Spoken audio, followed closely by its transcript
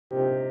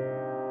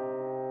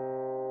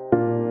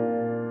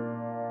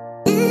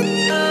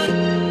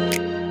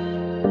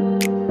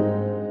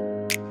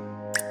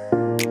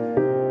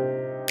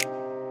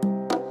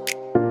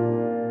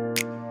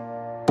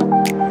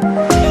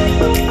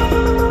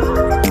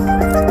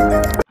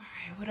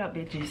up,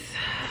 bitches?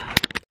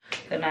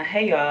 Good night.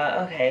 Hey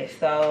y'all. Okay,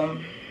 so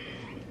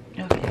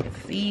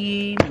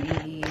see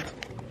me.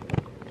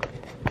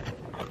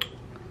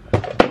 I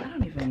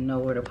don't even know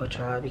where to put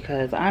y'all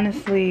because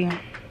honestly,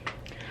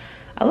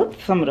 I looked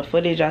at some of the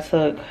footage I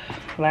took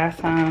last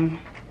time,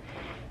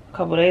 a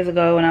couple days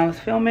ago when I was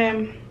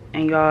filming,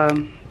 and y'all,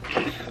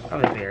 I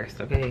was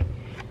embarrassed, okay?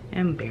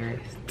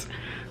 Embarrassed.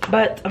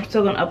 But I'm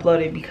still gonna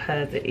upload it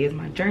because it is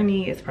my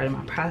journey, it's part of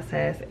my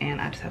process,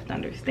 and I just have to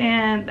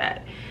understand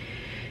that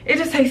it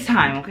just takes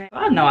time, okay?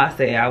 I know I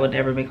said I would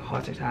never make a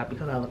halter top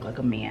because I look like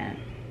a man.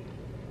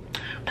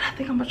 But I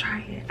think I'm gonna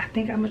try it. I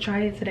think I'm gonna try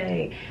it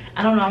today.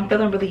 I don't know, I'm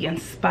feeling really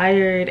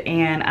inspired,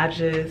 and I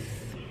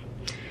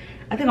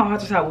think a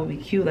halter top would be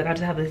cute. Like, I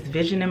just have this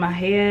vision in my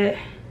head.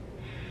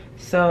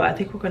 So I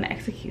think we're gonna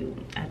execute.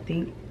 I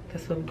think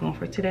that's what we're going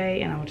for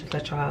today, and I'm gonna just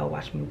let y'all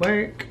watch me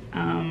work.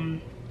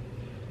 And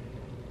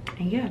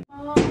yeah.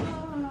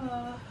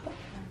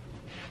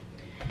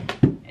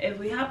 If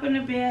we hop in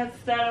the bed,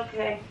 is that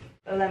okay?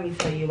 But let me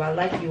tell you, I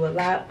like you a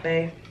lot,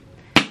 babe.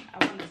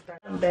 I wanna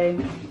start,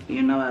 babe.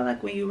 You know I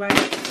like when you write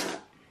it.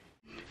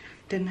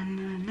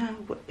 Da-na-na-na,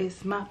 what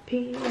is my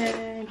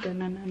pen?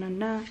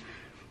 Da-na-na-na-na,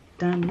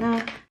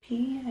 da-na,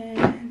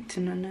 pen.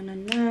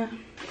 Da-na-na-na-na,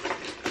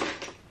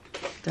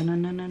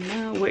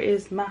 da-na-na-na-na, where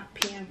is my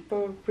pen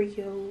for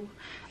real?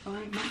 Oh,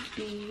 it might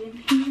be in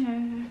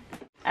here.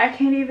 I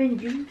can't even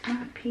use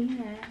my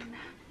pen.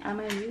 I'm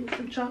gonna use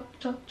some chalk,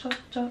 chalk, chalk,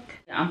 chalk.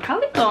 I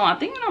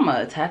think I'm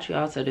gonna attach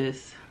y'all to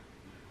this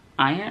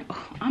iron.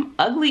 Oh, I'm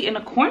ugly in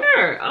the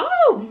corner.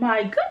 Oh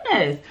my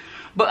goodness.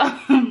 But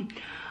I'm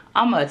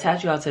gonna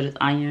attach y'all to this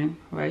iron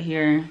right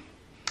here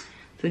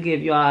to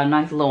give y'all a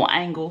nice little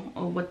angle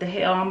of what the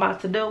hell I'm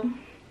about to do.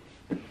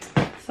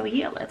 So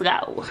yeah, let's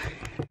go.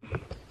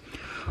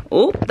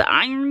 Oh, the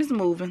iron is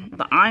moving.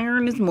 The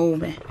iron is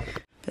moving.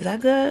 Is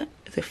that good?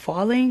 Is it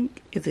falling?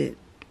 Is it?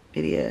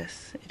 It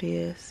is. It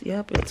is.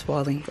 Yep, it's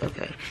falling.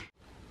 Okay.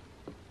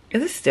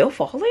 Is it still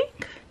falling?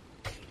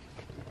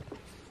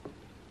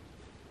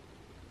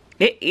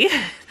 It is.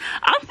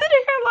 I'm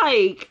sitting here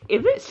like,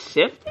 is it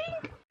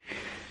shifting?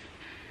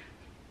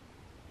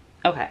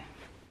 Okay.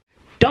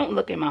 Don't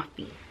look at my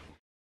feet.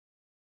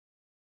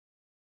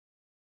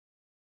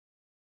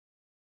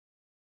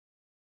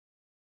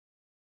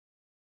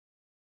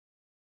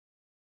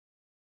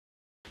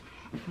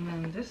 And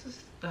then this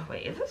is, oh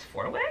wait, is this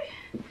 4-way?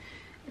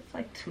 It's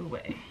like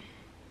 2-way.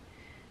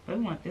 But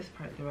we want this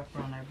part to wrap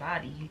around our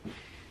body.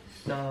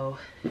 So,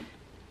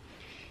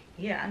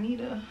 yeah, I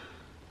need a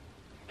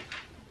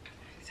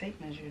tape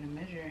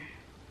measure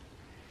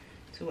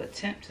to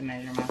attempt to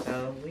measure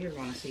myself. We are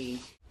gonna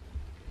see.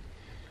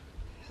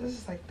 So this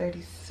is like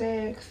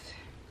 36.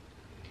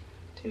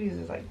 Two of these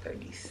is like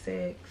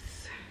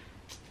 36.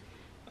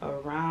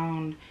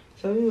 Around.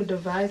 So we would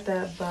divide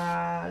that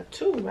by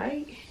 2,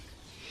 right?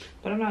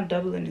 But I'm not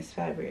doubling this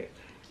fabric.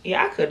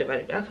 Yeah, I could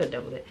divide it. I could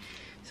double it.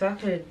 So I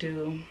could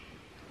do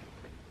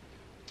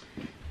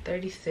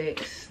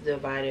 36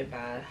 divided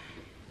by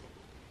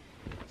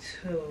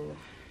 2.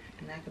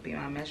 And that could be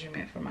my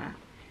measurement for my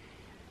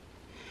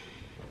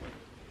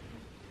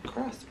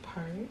cross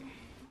part.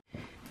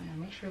 And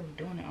make sure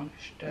we're doing it on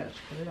the stretch,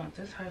 because we want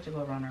this hard to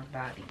go around our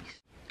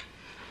bodies.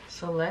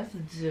 So let's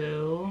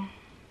do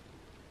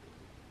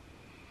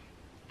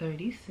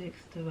 36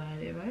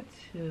 divided by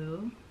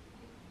 2.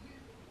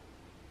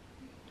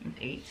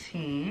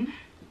 18.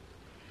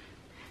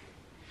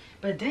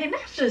 But dang,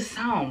 that just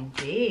sound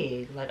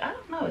big. Like, I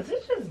don't know, is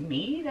it just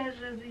me that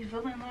just be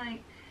feeling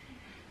like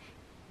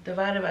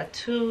divided by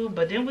 2?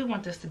 But then we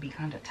want this to be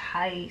kind of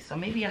tight, so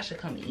maybe I should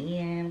come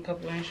in a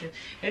couple inches.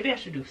 Maybe I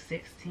should do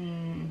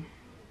 16.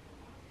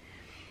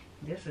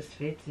 This is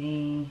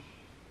 15.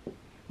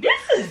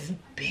 This is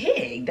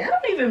big. That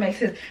don't even make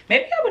sense.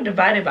 Maybe I would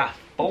divide it by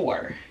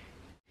 4.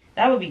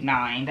 That would be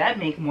 9. That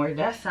make more.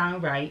 That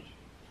sound right.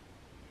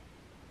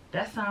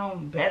 That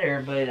sound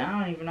better, but I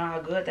don't even know how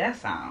good that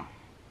sound.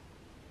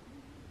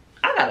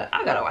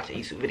 I gotta watch a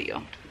YouTube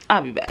video.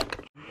 I'll be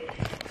back.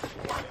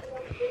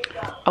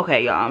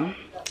 Okay, y'all.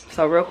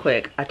 So real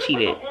quick, I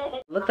cheated.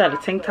 Looked at a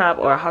tank top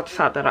or a halter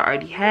top that I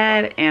already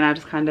had, and I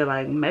just kind of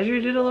like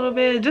measured it a little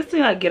bit just to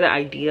like get an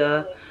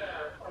idea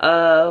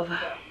of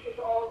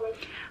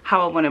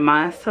how I wanted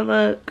mine to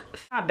look.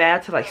 It's not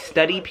bad to like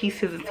study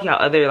pieces and see how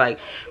other like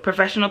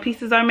professional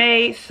pieces are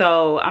made.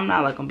 So I'm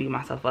not like gonna beat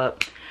myself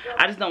up.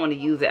 I just don't want to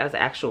use it as an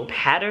actual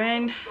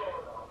pattern,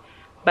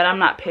 but I'm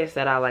not pissed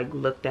that I like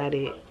looked at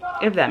it,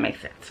 if that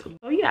makes sense.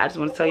 So yeah, I just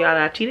want to tell y'all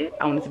that I cheated.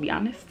 I wanted to be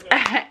honest.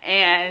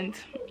 And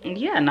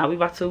yeah, now we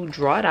about to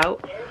draw it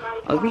out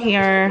over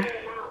here.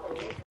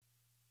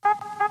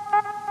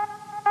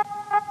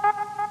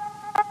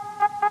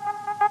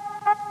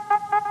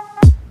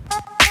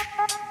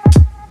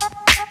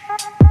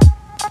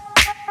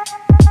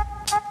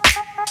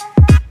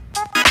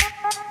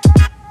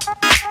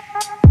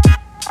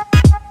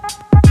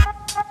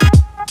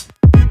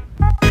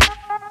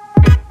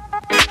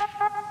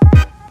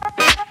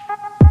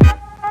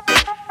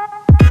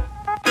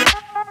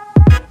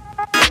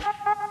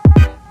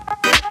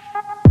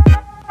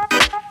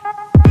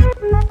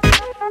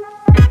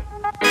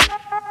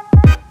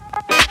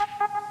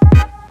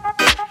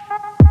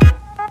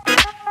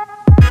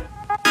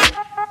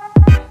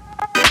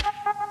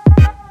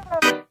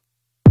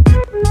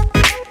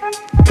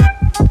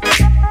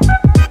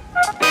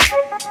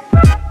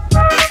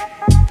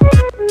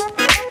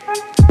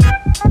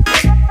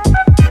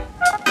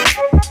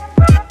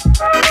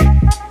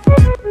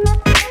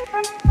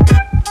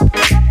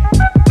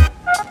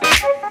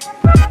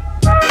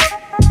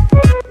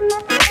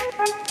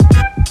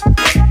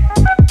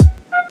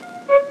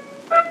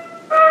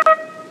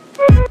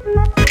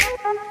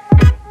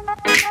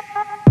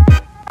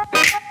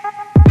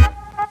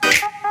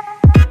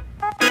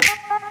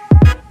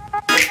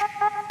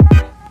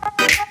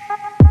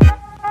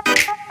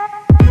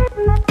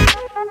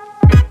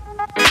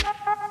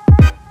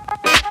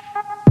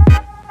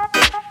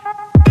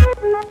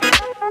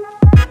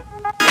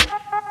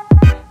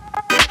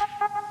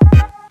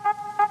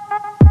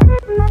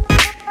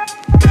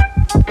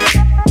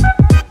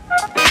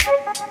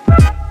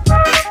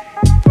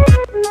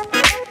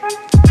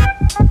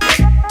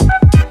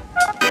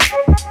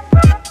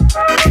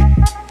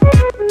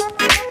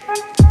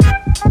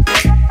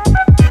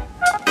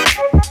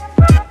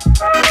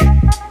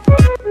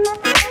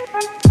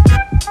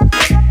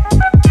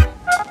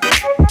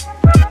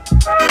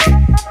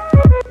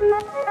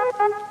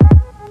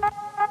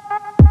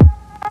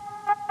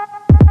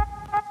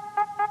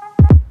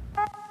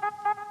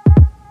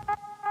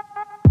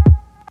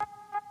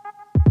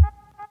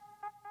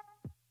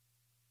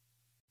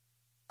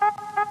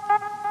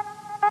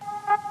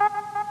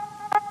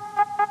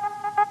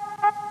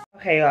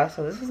 Okay, y'all,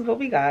 so this is what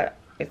we got.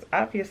 It's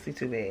obviously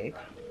too big.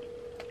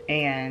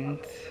 And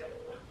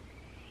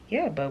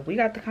yeah, but we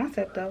got the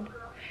concept though.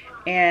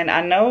 And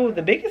I know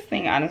the biggest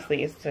thing,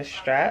 honestly, is the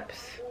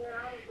straps.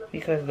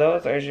 Because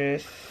those are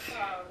just,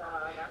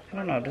 I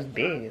don't know, just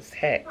big as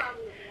heck.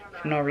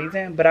 For no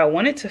reason. But I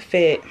want it to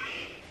fit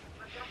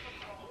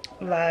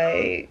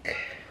like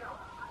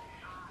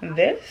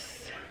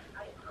this.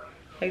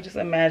 Like, just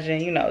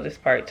imagine, you know, this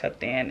part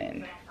tucked in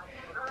and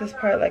this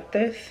part like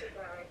this.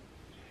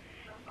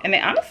 And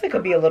it honestly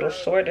could be a little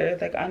shorter.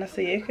 Like,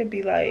 honestly, it could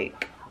be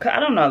like, cause I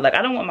don't know, like,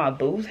 I don't want my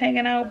boobs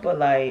hanging out, but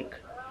like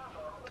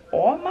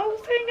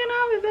almost hanging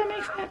out, if that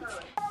makes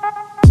sense.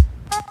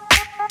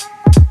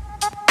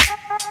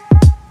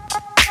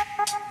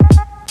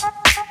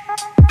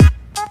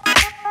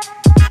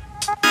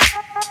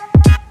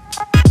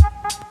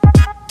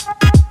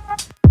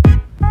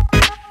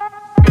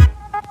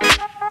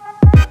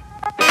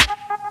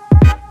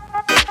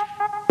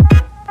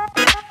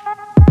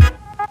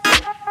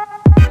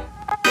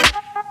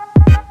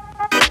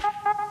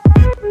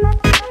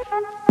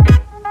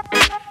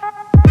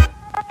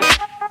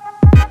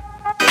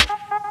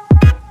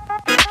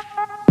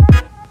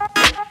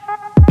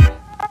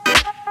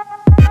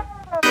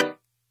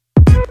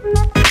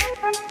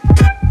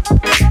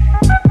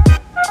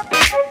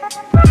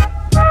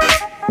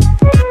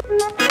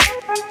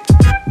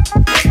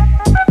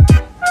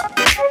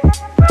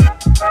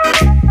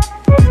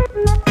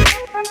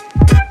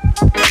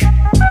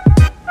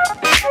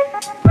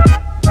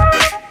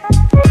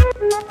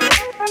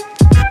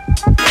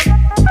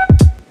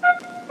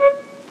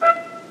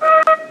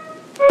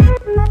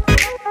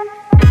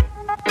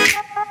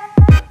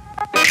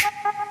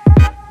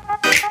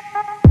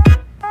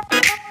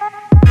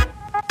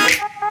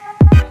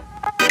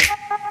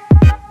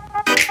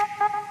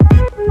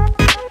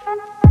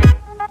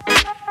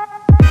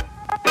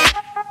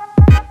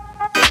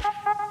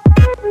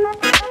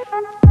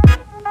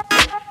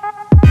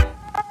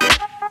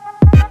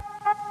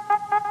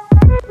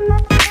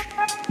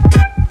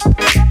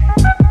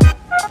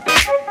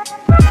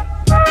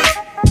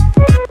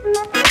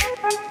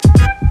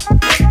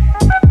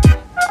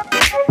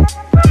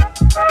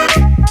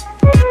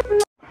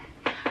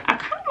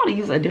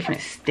 A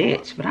different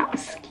stitch, but I'm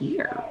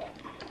scared.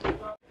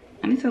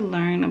 I need to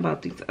learn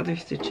about these other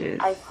stitches.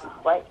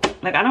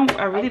 Like,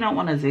 I really don't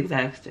want a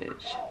zigzag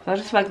stitch. So I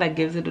just feel like that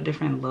gives it a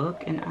different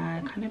look, and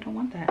I kind of don't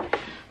want that.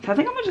 So I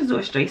think I'm gonna just do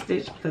a straight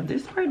stitch because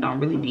this part don't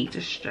really need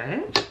to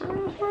stretch for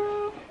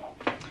real.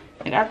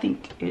 Like, I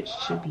think it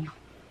should be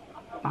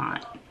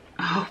fine.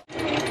 Oh.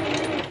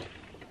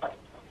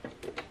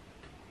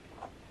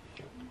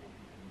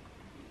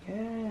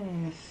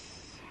 Yes.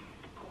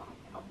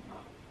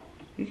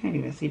 You can't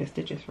even see the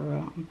stitches for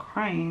real. I'm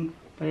crying,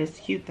 but it's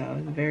cute though.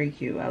 It's very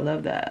cute. I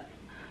love that.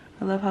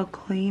 I love how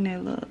clean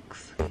it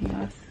looks. Can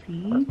y'all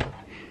see?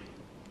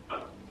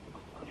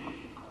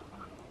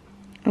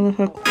 I love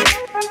how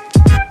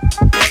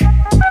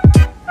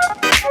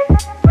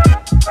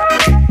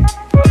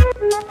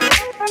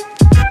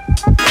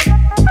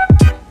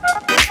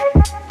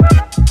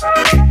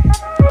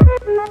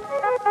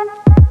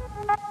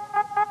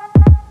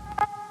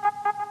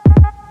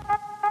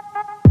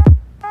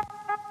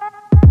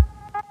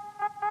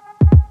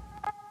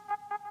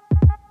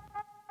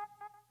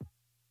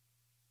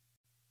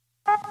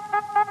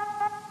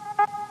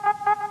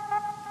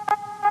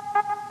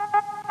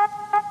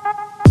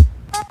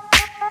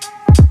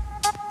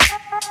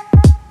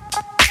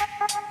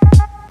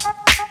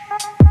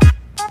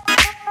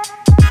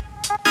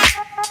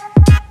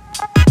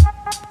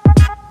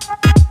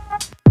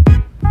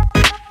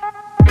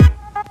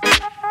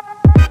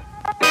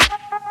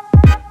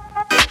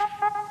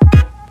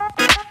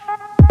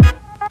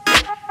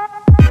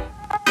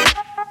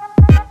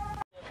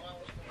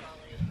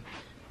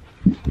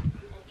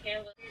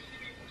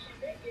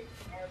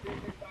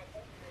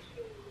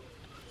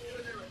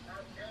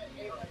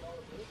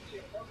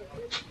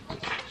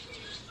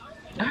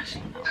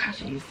I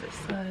should use this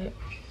side.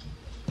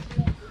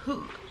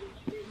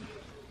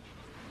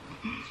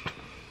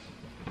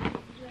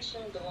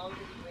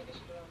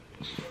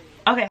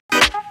 Okay.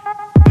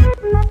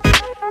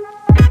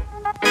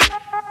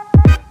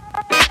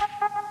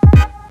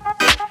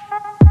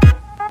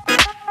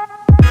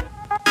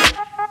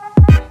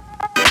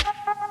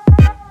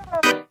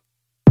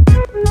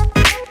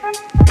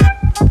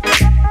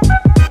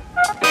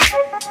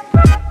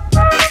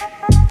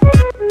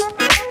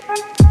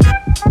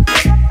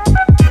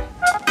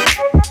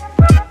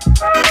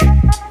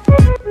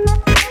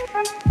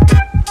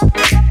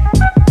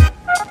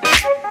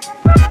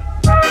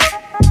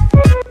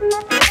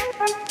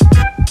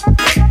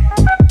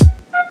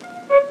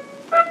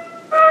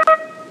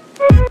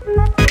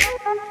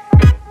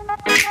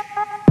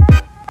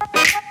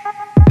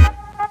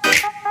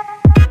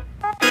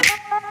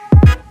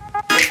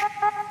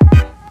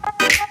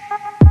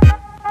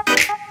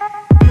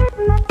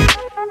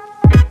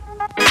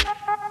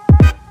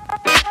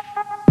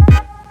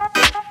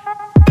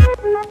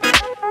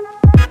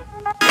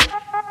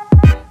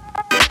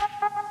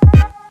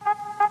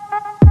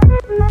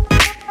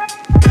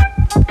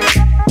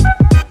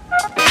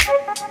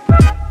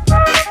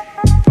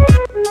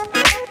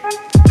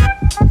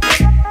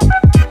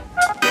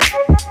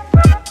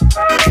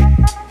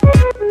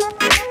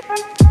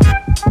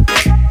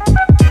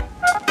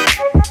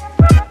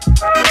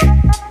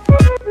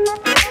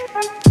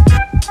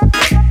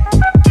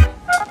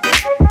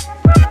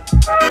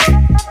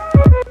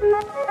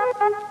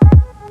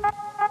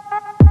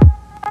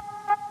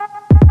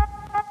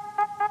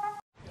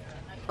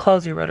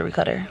 Close your rotary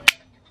cutter.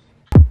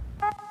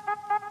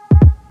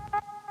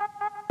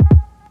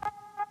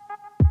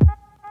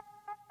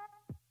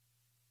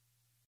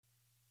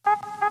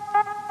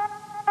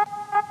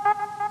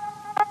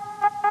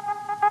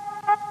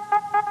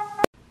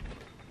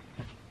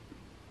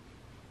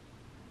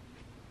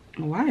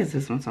 Why is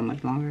this one so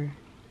much longer?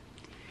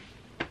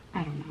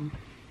 I don't know.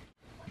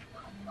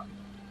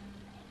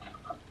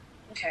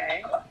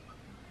 Okay.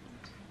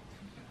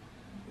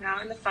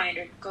 Now in the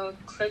finder, go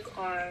click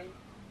on.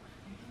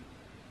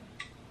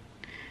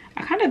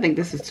 I kind of think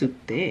this is too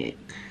thick.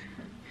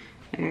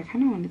 Like, I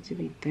kind of want it to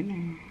be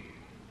thinner.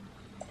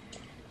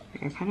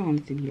 Like, I kind of want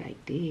it to be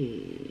like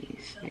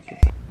this. Like,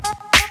 it's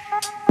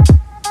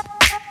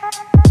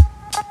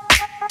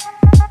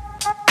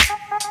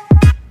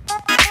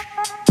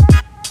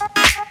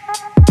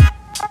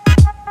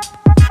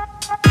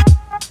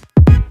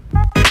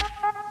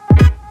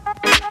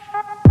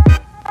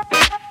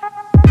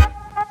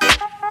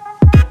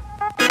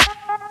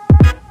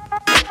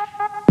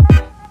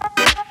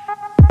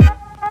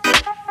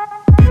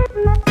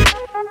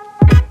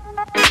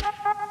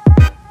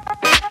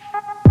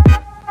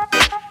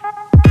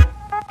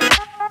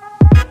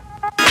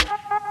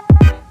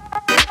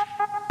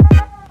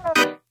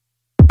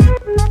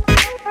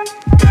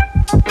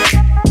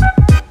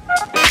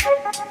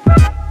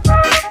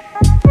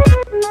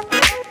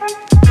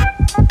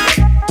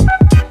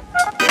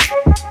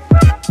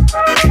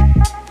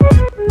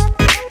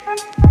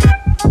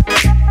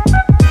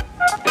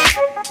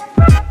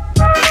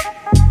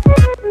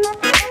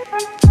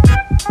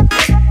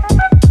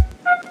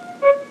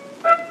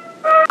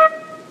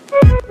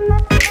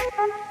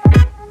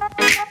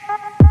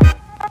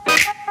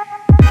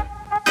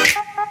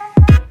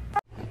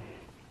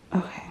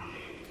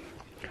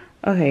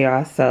okay,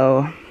 y'all,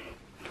 so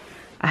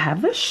I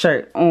have this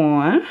shirt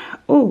on.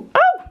 Ooh,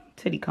 oh,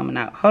 titty coming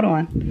out. Hold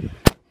on.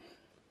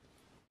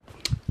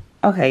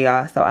 Okay,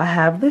 y'all, so I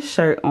have this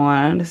shirt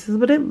on. This is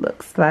what it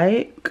looks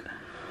like.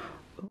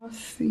 Let's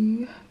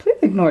see. Please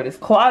ignore this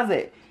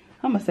closet.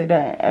 I'm gonna say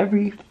that in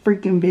every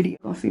freaking video.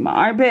 Gonna see my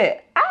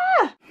armpit.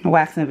 Ah!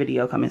 Waxing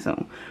video coming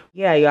soon.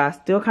 Yeah, y'all, I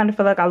still kind of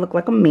feel like I look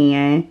like a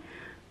man,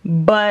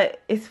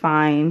 but it's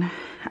fine.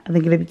 I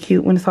think it'll be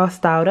cute when it's all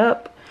styled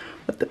up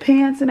with the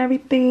pants and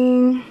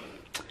everything.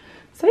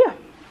 So yeah,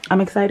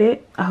 I'm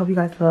excited. I hope you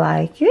guys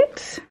like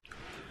it.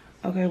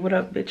 Okay, what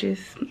up, bitches?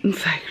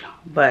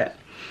 But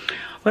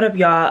what up,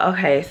 y'all?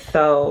 Okay,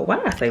 so why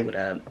did I say what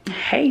up?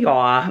 Hey, y'all.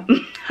 I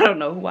don't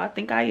know who I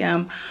think I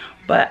am,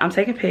 but I'm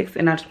taking pics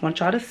and I just want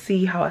y'all to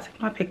see how I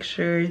take my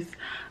pictures.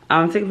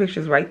 I'm taking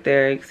pictures right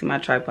there. You can see my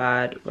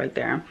tripod right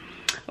there.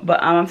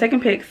 But I'm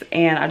taking pics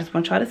and I just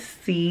want y'all to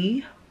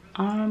see.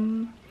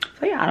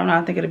 So yeah, I don't know,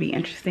 I think it'll be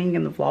interesting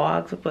in the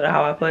vlog to put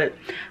how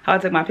I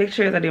took my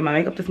pictures. I did my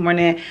makeup this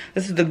morning.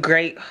 This is the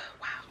great,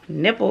 wow,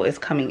 nipple is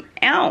coming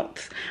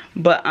out.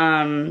 But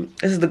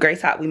this is the gray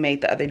top we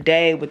made the other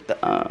day with the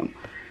I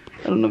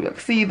don't know if y'all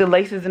can see the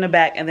laces in the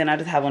back, and then I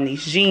just have on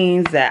these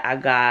jeans that I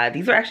got.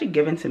 These were actually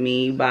given to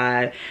me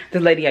by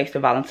this lady I used to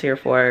volunteer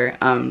for.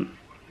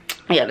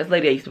 Yeah, this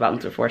lady I used to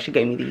volunteer for, she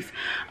gave me these.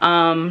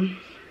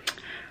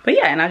 But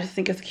yeah, and I just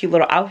think it's a cute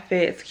little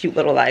outfit. It's a cute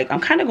little, like,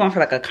 I'm kind of going for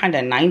like a kind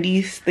of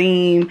 90s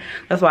theme.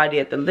 That's why I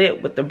did the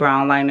lip with the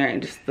brown liner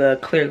and just the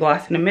clear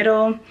gloss in the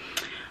middle.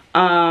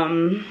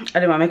 I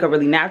did my makeup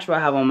really natural. I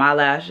have on my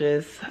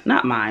lashes.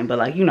 Not mine, but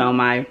like, you know,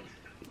 my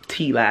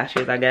T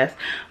lashes, I guess.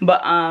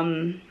 But,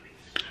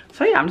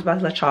 so yeah, I'm just about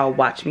to let y'all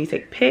watch me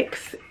take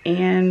pics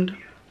and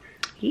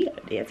yeah,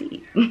 that's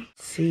it.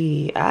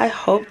 See, I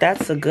hope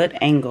that's a good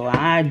angle.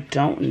 I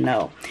don't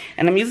know.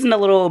 And I'm using the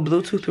little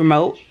Bluetooth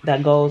remote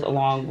that goes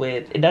along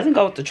with, it doesn't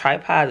go with the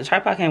tripod. The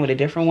tripod came with a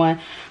different one,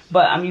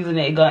 but I'm using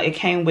it. It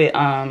came with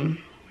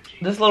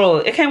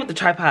it came with the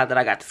tripod that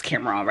I got this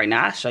camera on right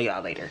now. I'll show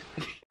y'all later.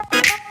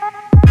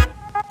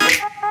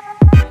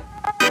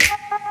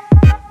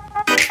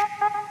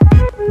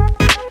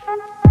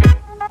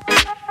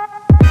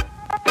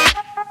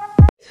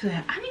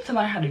 I need to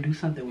learn how to do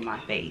something with my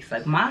face.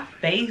 Like my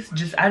face,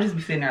 I just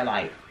be sitting there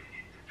like,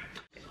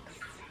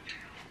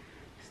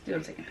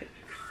 still taking pics.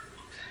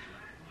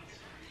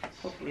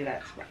 Hopefully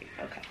that's right.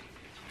 Okay.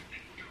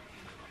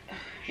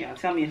 Yeah,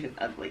 tell me if it's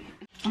ugly.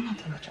 I'm not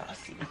gonna let y'all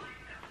see.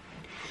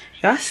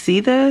 Y'all see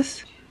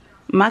this?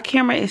 My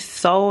camera is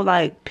so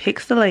like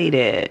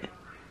pixelated.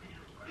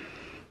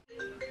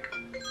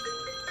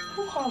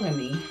 Who calling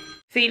me?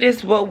 See, this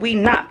is what we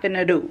not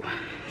finna do.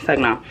 It's like,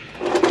 no.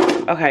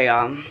 Okay,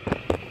 y'all.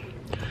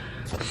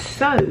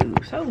 So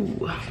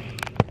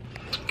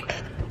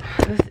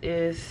this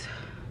is,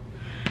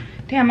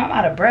 damn, I'm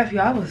out of breath,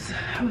 y'all.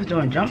 I was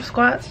doing jump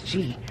squats.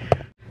 Gee,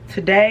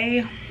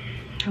 today,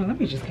 oh, let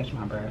me just catch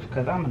my breath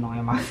because I'm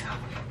annoying myself.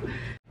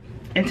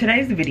 In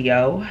today's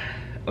video,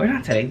 or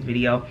not today's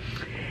video,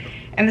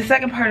 in the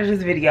second part of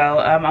this video,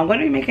 I'm going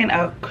to be making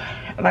a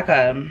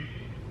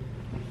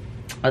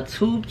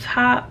tube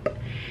top,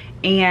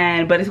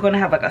 but it's going to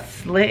have like a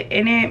slit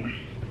in it.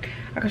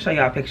 I can show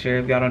y'all a picture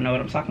if y'all don't know what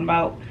I'm talking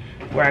about,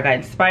 where I got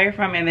inspired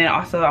from. And then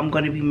also I'm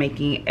going to be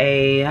making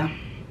a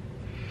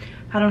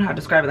I don't know how to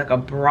describe it, like a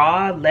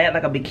broad leg,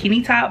 like a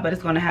bikini top, but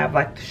it's gonna have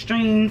like the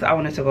strings. I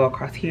want it to go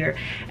across here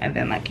and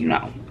then, like, you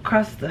know,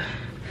 across the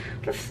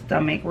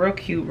stomach. Real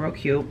cute, real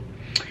cute.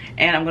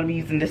 And I'm gonna be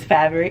using this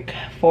fabric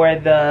for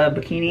the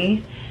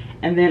bikini.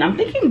 And then I'm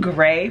thinking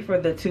gray for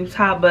the tube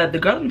top, but the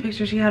girl in the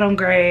picture, she had on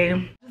gray.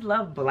 I just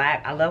love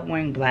black. I love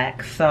wearing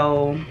black,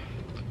 so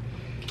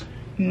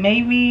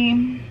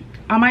maybe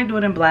I might do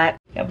it in black.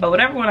 Yeah, but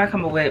whatever one I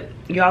come up with,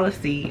 y'all will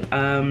see.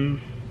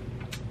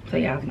 So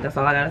yeah, I think that's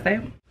all I gotta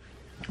say.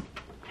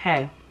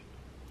 Hey,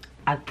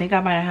 I think I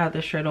might have had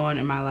this shirt on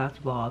in my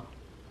last vlog.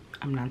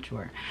 I'm not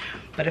sure,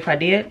 but if I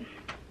did,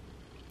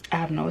 I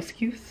have no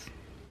excuse.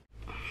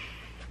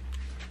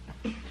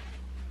 I'm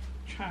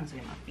trying to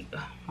say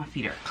my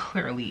feet are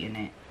clearly in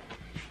it.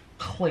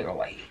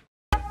 Clearly.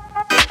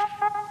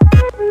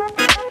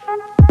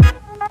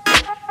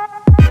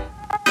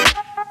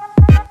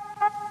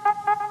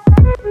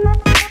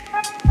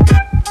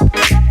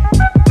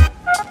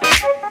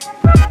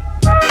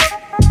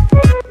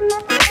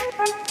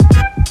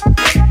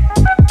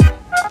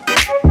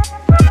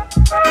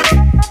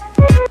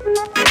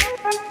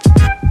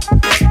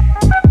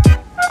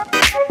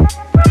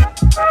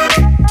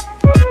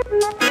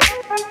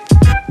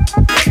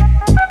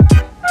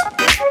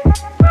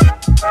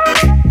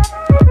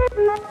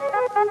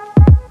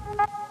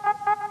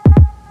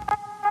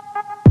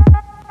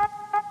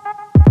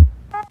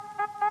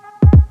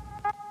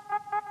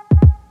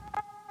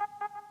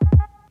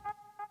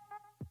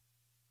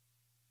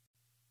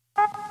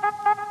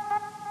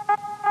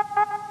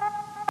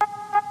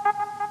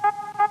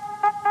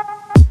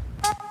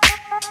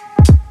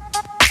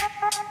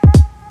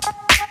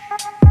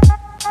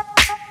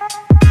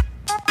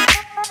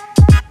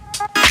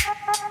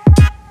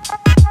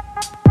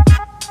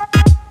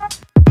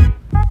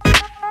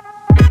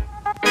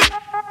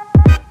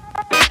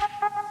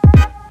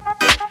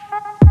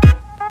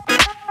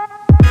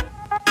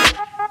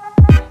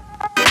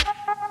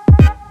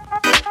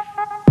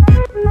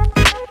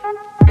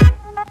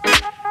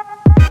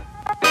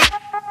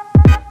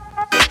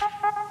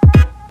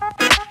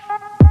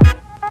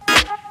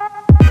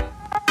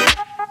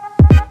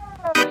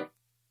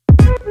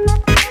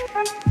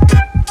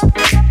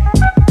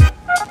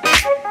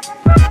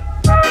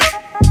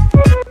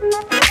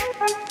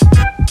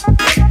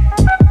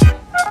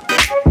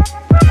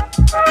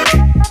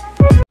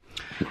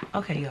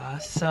 Okay, y'all,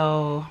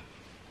 so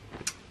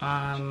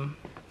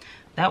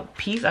that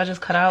piece I just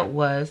cut out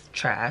was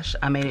trash.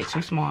 I made it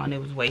too small and it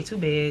was way too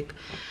big.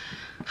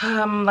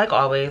 Like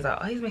always, I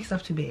always make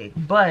stuff too big,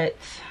 but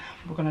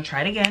we're gonna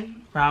try it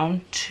again.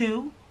 Round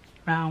two,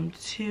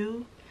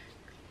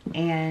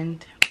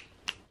 and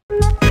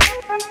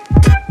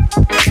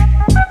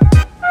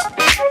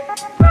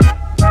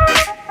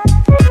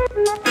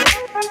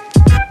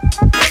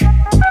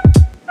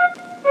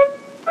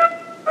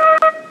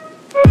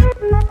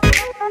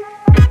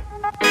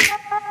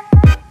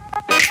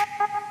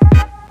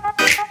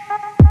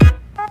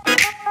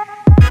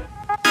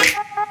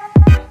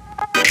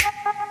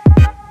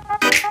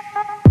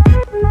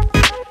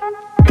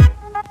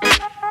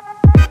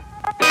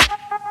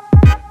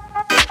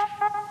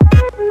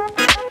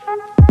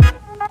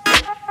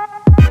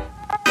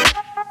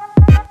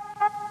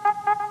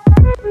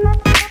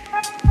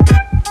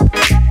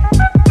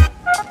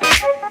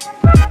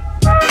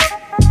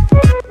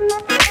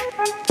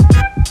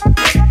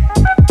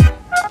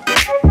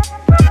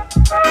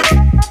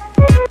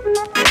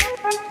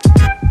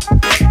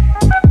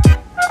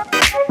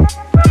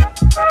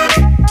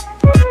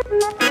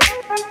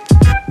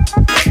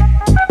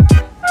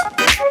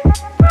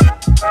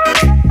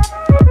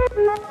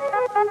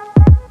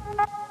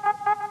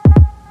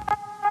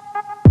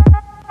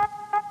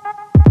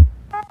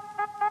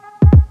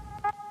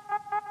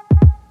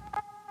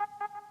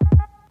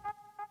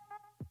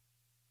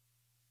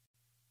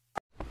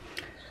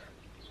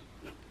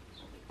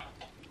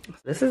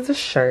this is the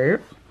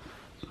shirt.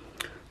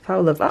 That's how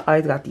it looks. I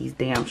always got these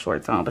damn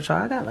shorts on, but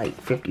y'all, I got like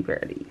 50 pair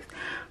of these.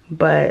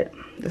 But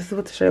this is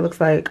what the shirt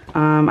looks like.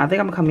 I think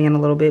I'm gonna come in a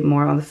little bit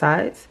more on the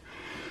sides,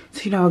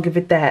 so you know, I'll give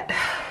it that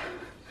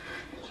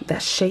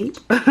shape.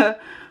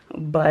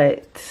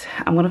 But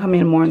I'm gonna come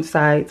in more on the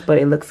sides, but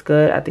it looks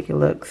good. I think it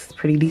looks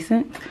pretty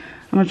decent.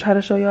 I'm gonna try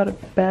to show y'all the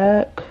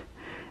back.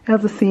 It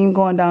has a seam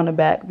going down the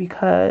back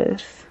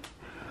because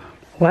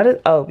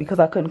because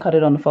I couldn't cut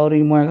it on the fold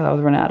anymore because I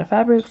was running out of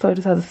fabric, so it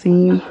just has a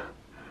seam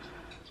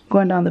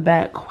going down the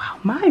back. Wow,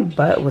 my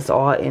butt was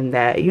all in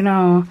that, you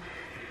know.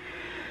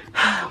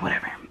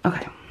 Whatever.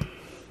 Okay,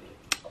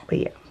 but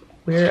yeah,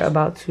 we're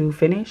about to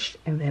finish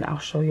and then I'll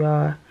show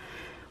y'all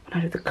when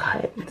I do the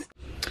cut.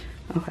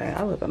 Okay,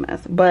 I look a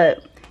mess,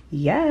 but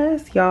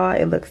yes, y'all,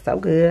 it looks so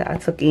good. I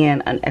took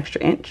in an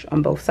extra inch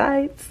on both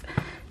sides,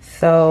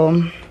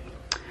 so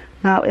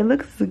now it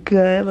looks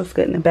good. It looks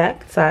good in the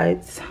back,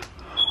 sides,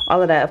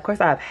 all of that. Of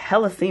course, I have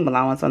hella seam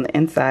allowance on the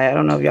inside. I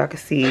don't know if y'all can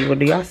see. Well,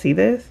 do y'all see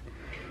this?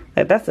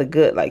 Like, that's a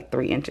good like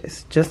 3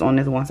 inches just on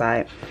this one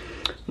side.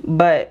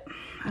 But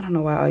I don't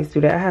know why I always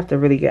do that. I have to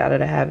really get out of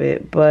the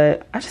habit,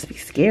 but I just be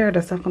scared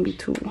that stuff gonna be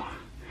too,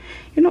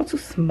 you know, too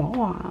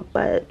small,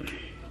 but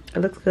it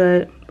looks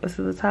good. This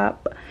is the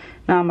top.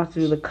 Now I'm about to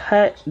do the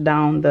cut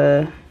down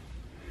the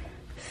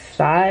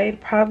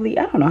side, probably.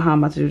 I don't know how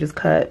I'm about to do this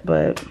cut,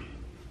 but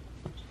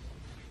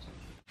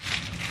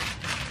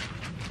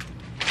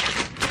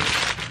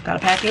got a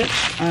package.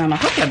 I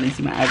hope y'all didn't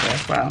see my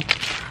address. Wow.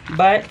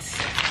 But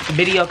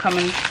video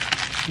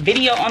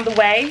on the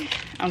way.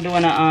 I'm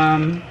doing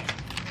a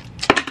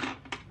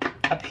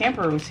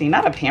pamper routine.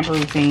 Not a pamper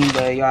routine,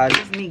 but y'all,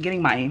 just me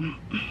getting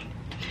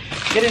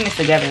this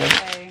together,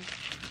 okay?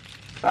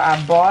 So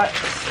I bought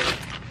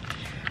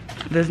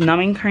this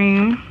numbing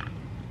cream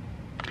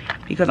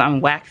because I'm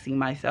waxing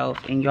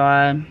myself, and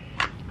y'all,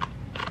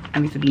 I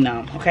need to be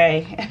numb,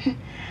 okay?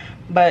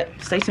 But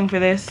stay tuned for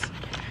this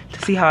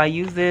to see how I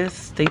use this.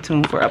 Stay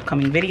tuned for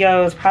upcoming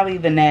videos. Probably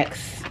the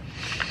next,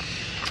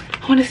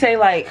 I want to say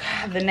like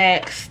the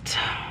next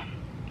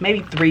maybe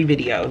 3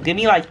 videos. Give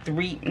me like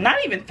 3, not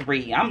even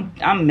 3.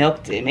 I'm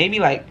milked it. Maybe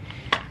like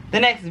the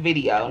next 2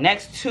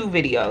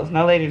 videos,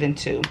 no later than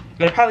 2.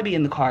 It'll probably be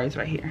in the cards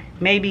right here.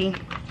 Maybe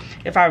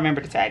if I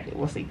remember to tag it,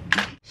 we'll see.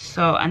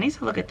 So I need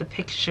to look at the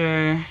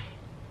picture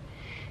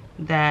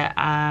that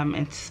I'm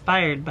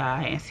inspired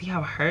by and see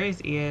how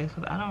hers is,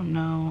 because I don't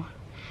know.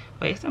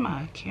 Wait, it's in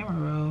my camera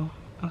roll.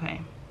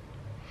 Okay.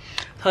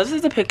 So this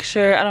is the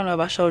picture. I don't know if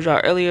I showed y'all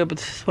earlier, but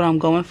this is what I'm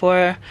going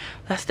for.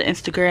 That's the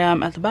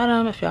Instagram at the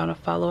bottom if y'all want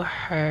to follow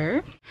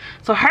her.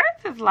 So hers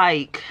is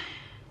like,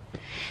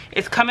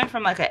 it's coming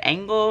from like an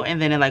angle,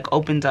 and then it like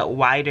opens up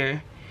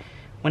wider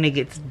when it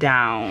gets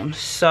down.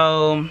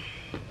 So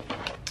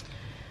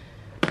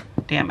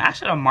damn, I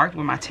should have marked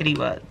where my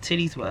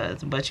titties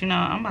was, but you know,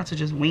 I'm about to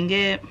just wing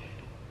it.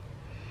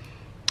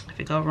 If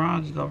it go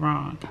wrong, you go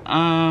wrong.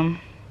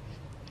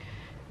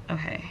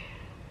 Okay.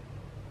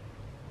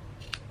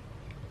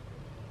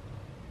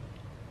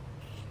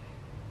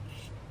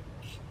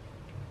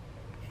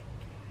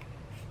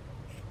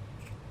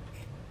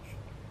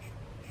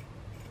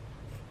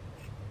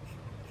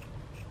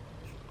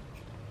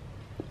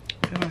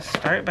 I'm gonna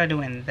start by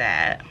doing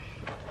that.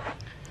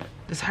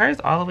 Does hers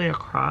all the way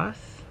across?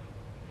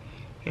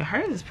 Yeah,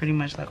 hers is pretty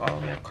much like all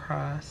the way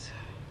across.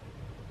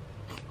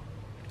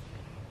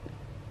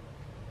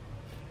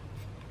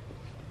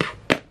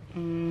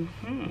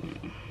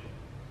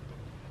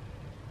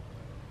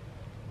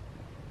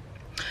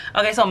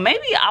 Okay, so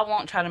maybe I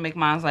won't try to make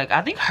mine like,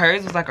 I think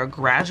hers was like a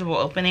gradual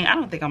opening. I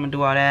don't think I'm gonna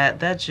do all that.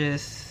 That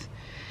just,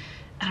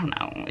 I don't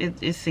know,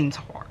 it seems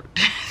hard.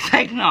 It's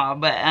like, no,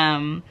 but I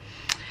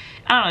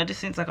don't know, it just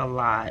seems like a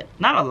lot.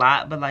 Not a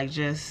lot, but like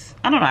just,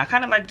 I don't know, I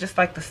kind of like just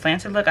like the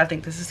slanted look. I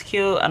think this is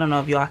cute. I don't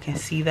know if y'all can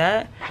see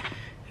that.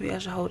 Maybe I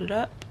should hold it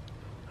up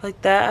like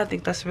that. I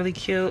think that's really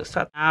cute.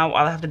 So now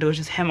all I have to do is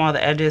just hem all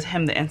the edges,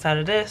 hem the inside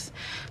of this.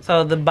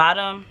 So the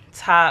bottom,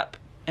 top,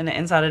 and the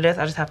inside of this,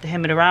 I just have to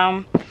hem it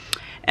around.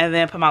 And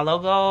then put my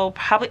logo,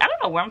 probably, I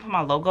don't know where I'm gonna put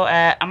my logo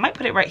at. I might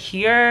put it right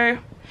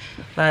here.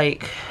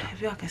 Like,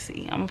 if y'all can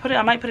see, I might put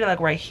it like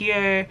right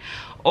here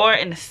or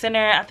in the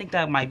center. I think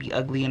that might be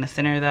ugly in the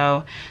center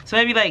though. So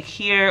maybe like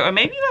here, or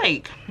maybe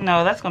like,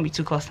 no, that's gonna be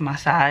too close to my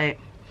side.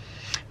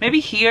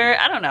 Maybe here,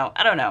 I don't know.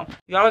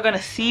 Y'all are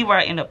gonna see where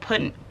I end up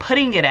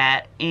putting it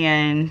at,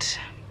 and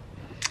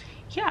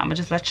yeah, I'm gonna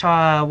just let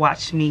y'all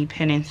watch me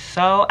pin and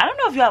sew. I don't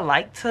know if y'all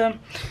like to,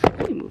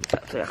 let me move this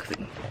up so y'all can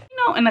see.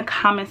 You know, in the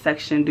comment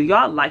section, do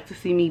y'all like to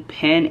see me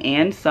pin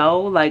and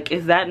sew? Like,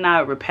 is that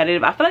not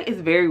repetitive? I feel like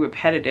it's very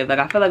repetitive. Like,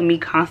 I feel like me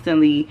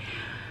constantly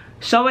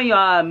showing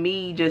y'all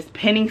me just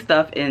pinning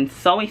stuff and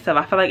sewing stuff,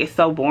 I feel like it's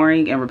so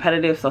boring and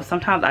repetitive. So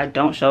sometimes I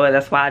don't show it.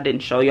 That's why I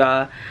didn't show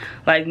y'all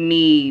like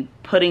me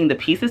putting the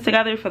pieces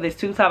together for this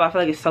tube top. I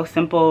feel like it's so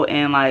simple,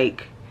 and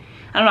like,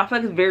 I don't know, I feel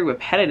like it's very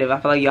repetitive. I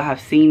feel like y'all have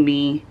seen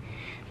me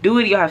do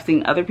it, y'all have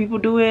seen other people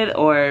do it,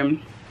 or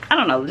I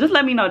don't know. Just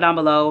let me know down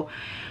below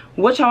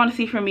what y'all want to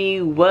see from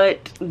me.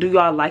 What do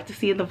y'all like to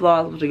see in the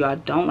vlogs? What do y'all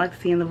don't like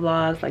to see in the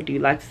vlogs? Like, do you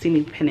like to see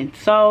me pin and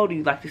sew? Do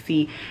you like to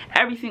see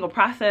every single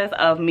process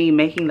of me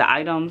making the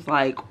items?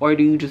 Like, or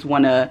do you just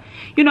want to,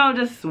 you know,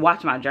 just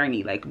watch my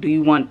journey? Like, do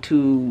you want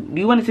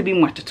it to be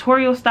more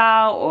tutorial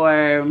style,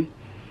 or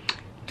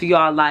do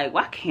y'all like,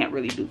 well, I can't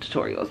really do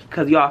tutorials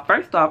because y'all,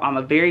 first off, I'm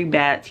a very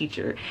bad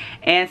teacher,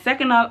 and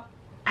second up,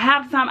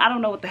 half the time I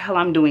don't know what the hell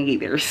I'm doing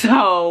either.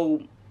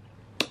 So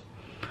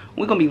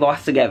we're gonna be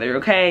lost together,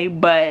 okay?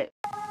 But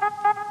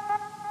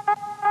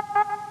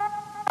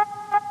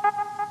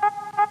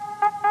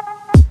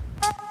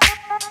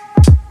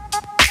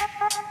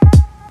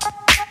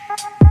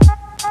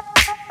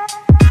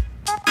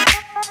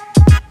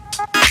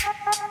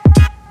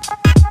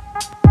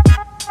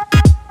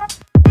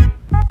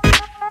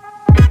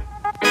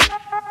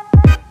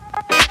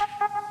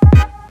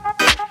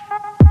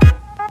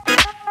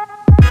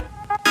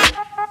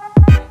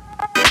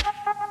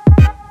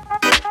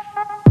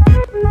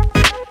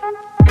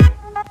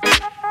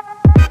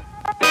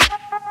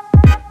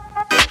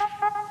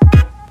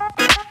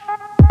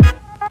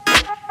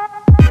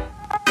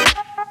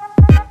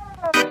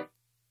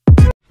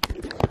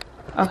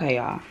okay,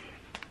 y'all,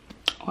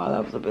 well,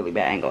 that was a really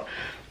bad angle,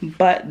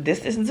 but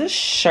this is the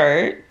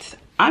shirt.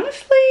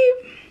 honestly,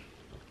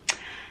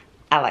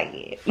 I like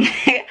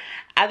it.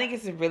 I think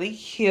it's really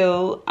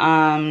cute.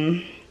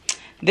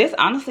 This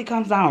honestly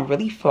comes down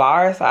really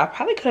far, so I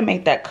probably could have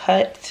made that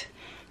cut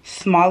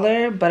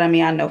smaller, but I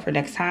mean, I know for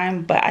next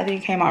time. But I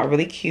think it came out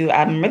really cute.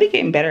 I'm really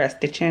getting better at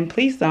stitching.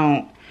 Please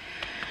don't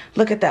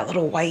look at that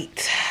little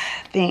white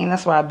thing.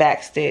 That's why I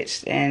back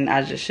stitched, and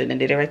I just shouldn't have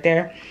did it right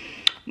there,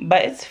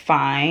 but it's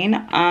fine.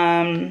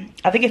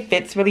 I think it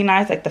fits really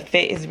nice. Like, the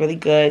fit is really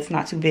good. It's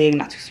not too big,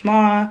 not too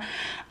small.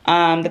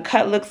 The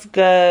cut looks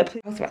good.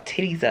 Please talk about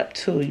titties up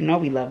too, you know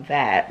we love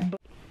that.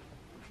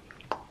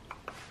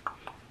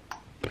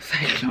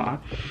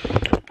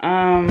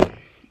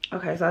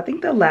 Okay, so I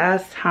think the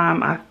last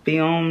time I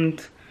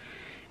filmed,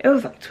 it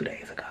was like 2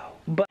 days ago,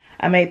 but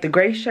I made the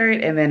gray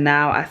shirt, and then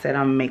now I said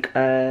I'm gonna make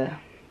the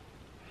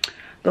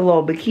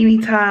little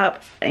bikini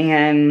top.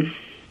 And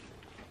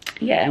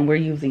yeah, and we're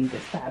using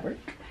this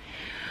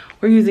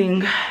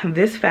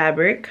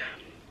fabric.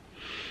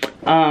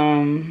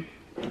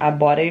 I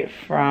bought it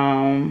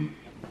from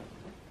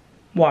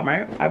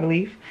Walmart, I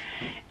believe,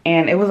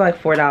 and it was like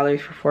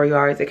 $4 for 4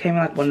 yards. It came in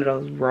like one of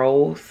those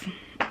rolls,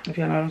 if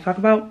y'all know what I'm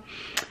talking about.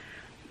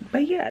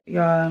 But yeah,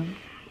 y'all,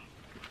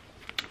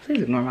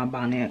 please ignore my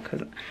bonnet,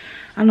 because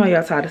I know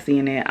y'all tired of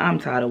seeing it. I'm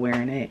tired of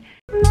wearing it.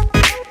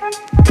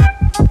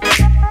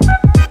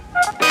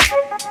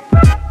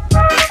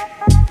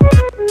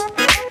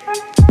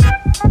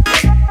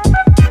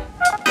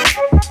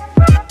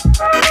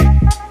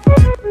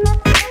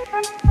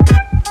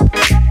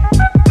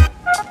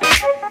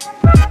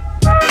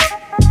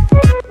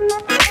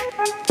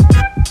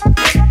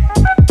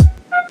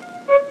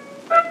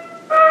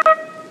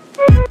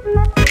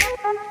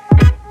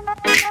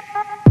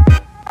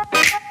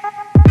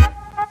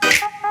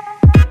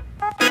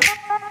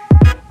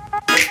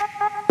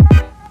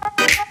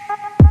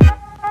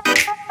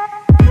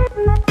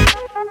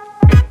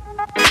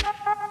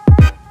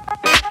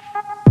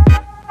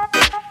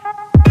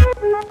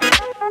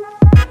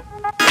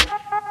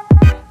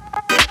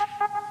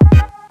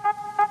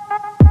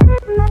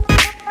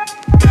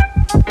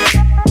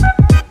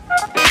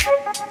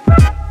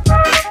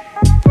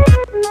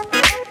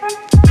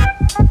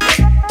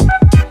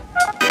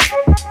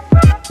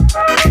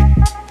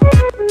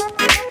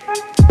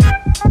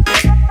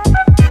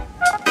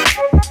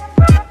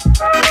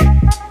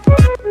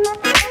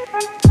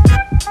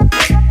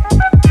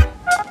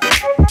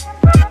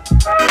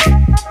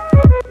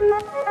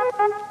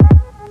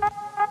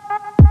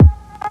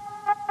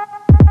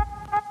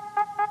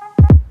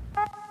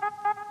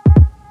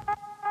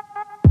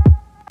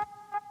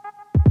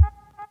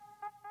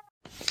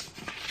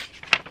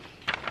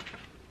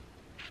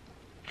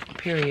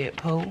 Period,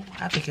 Pooh.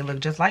 I think it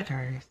looked just like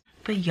hers.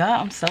 But y'all,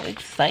 I'm so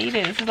excited.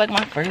 This is like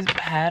my first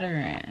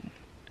pattern.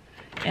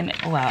 And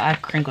well, I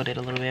crinkled it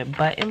a little bit,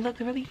 but it looked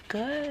really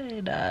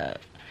good. It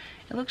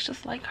looks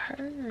just like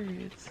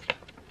hers.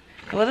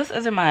 Well, this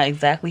isn't my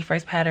exactly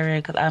first pattern,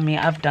 because I mean,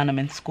 I've done them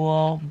in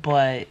school,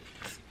 but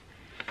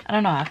I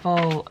don't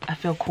know, I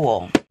feel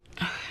cool.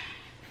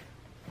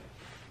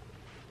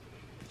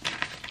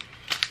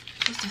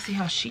 Just to see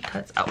how she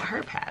cuts out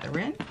her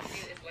pattern.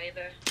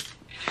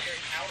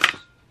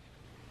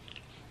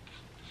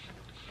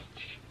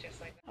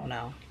 Oh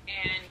no.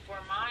 And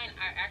for mine,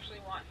 I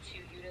actually want to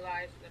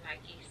utilize the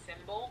Nike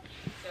symbol,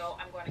 so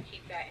I'm going to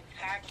keep that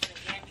intact. And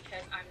again,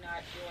 because I'm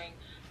not doing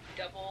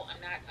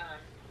I'm not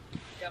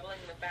doubling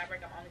the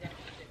fabric, I'm only going to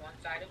be using one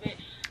side of it.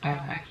 I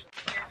don't actually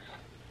care.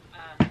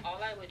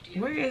 All I would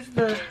do is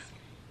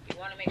you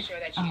want to make sure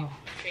that you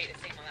create the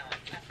same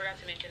allowance. I forgot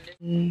to mention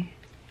this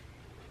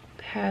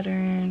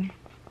pattern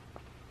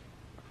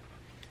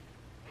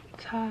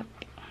top.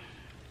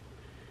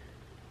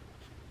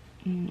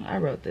 I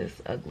wrote this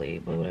ugly,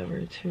 but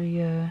whatever.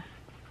 Terea.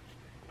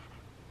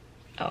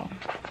 Oh.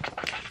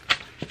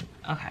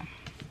 Okay.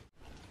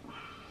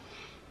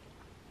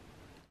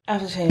 I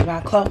have to change my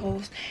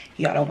clothes.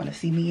 Y'all don't want to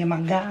see me in my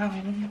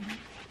gown.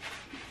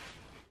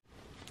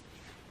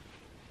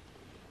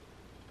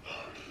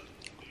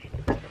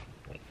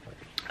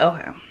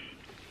 Okay.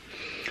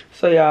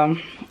 So y'all,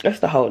 it's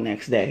the whole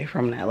next day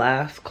from that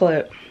last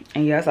clip.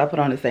 And yes, I put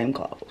on the same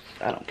clothes.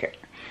 I don't care.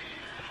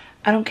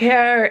 I don't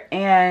care,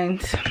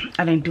 and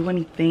I didn't do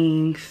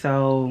anything,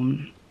 so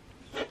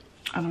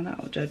I don't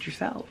know, judge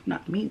yourself,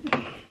 not me.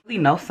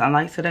 Really no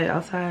sunlight today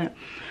outside.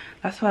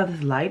 That's why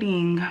this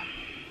lighting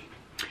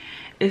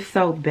is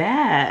so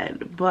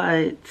bad.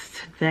 But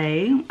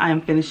today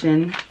I'm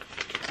finishing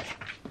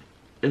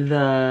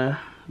the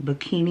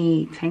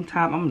bikini tank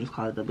top. I'm gonna just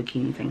call it the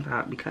bikini tank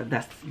top because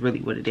that's really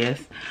what it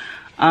is.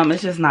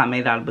 It's just not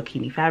made out of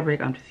bikini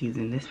fabric. I'm just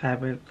using this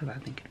fabric because I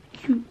think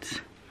it's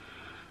cute.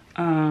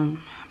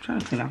 I'm trying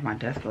to clean off my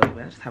desk a little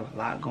bit. I just have a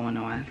lot going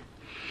on.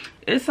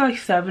 It's like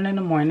 7 in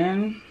the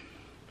morning.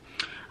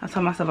 I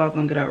told myself I was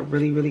gonna get up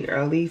really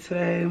early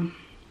today.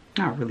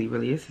 Not really,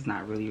 this is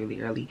not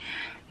really early,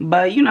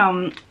 but you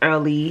know,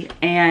 early,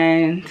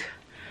 and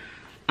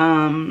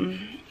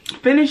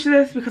finish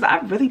this because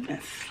I've really been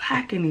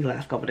slacking these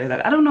last couple days.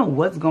 Like, I don't know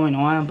what's going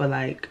on, but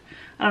like,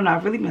 I don't know,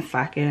 I've really been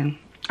slacking.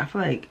 I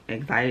feel like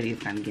anxiety is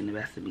kind of getting the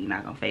best of me,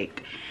 not gonna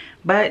fake.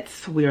 But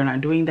we are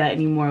not doing that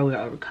anymore. We're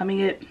overcoming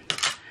it.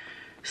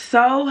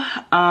 So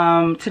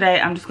today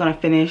I'm just gonna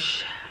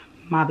finish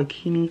my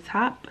bikini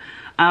top.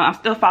 I'm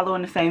still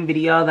following the same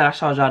video that I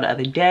showed y'all the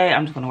other day.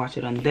 I'm just gonna watch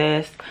it on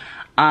this.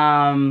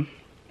 And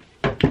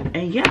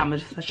yeah, I'm gonna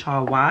just let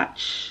y'all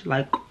watch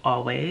like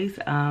always.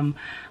 I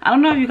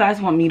don't know if you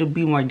guys want me to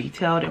be more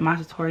detailed in my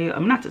tutorial.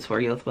 Not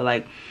tutorials, but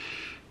like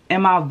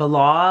in my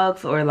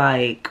vlogs, or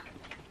like,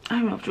 I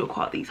don't know if you'll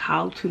call these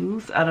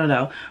how-tos. I don't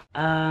know.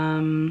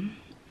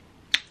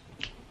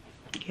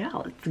 Yeah,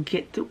 let's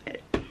get to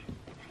it.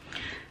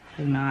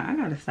 You know, I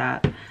gotta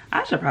stop.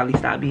 I should probably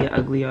stop being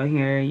ugly on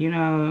here, you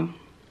know.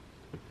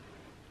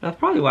 That's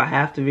probably why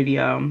half the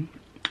video,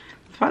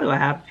 that's probably why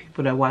half the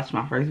people that watched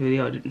my first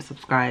video didn't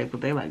subscribe,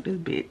 but they like, this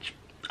bitch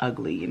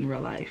ugly in real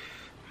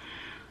life.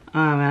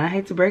 And I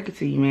hate to break it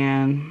to you,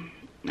 man.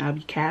 I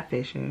be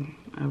catfishing.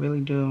 I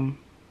really do.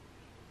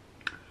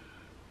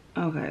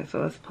 Okay,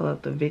 so let's pull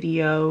up the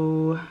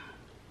video.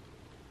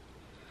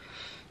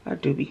 I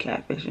do be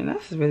catfishing.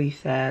 That's really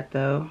sad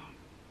though.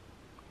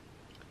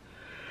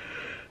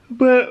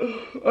 But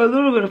a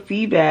little bit of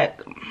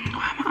feedback.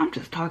 I'm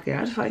just talking.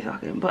 I just like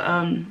talking. But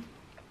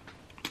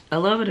a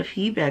little bit of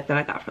feedback that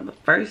I got from the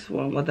first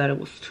one was that it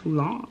was too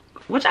long,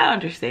 which I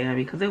understand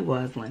because it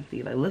was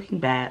lengthy. Like looking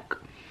back,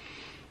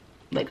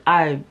 like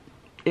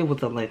it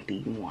was a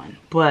lengthy one.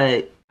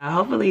 But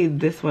hopefully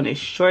this one is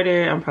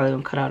shorter. I'm probably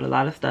gonna cut out a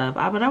lot of stuff.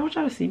 But I want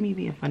y'all to see me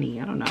being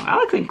funny. I don't know. I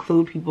like to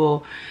include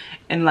people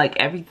in like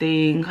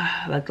everything,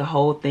 like the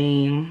whole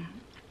thing.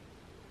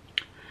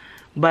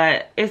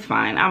 But it's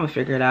fine. I'm gonna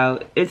figure it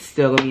out. It's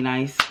still gonna be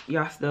nice.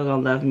 Y'all still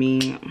gonna love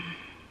me.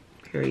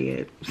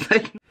 Period.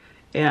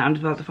 And I'm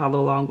just about to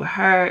follow along with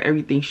her.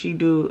 Everything she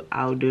do,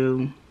 I'll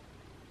do.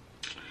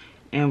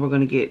 And we're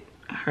gonna get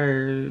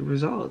her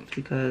results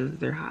because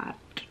they're hot.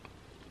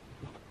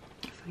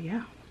 So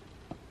yeah.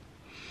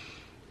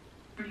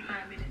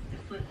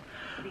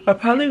 I'm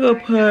probably gonna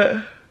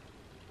put,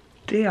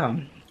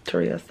 damn,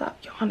 Terea, stop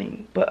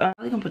yawning. But I'm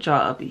probably gonna put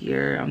y'all up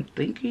here. I'm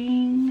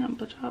thinking I'm gonna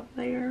put y'all up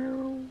there.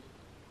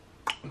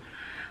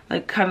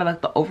 Like kind of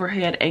like the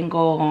overhead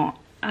angle.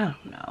 I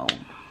don't know.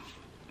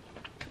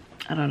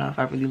 I don't know if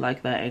I really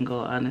like that angle,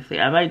 honestly.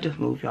 I might just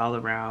move y'all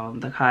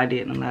around like how I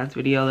did in the last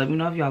video. Let me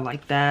know if y'all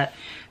like that.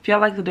 If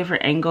y'all like the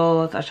different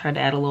angles, I tried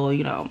to add a little,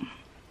 you know,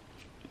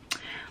 a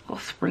little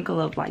sprinkle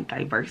of like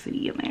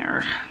diversity in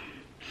there.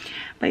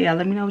 But yeah,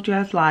 let me know what you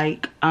guys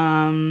like.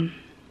 Let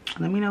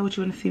me know what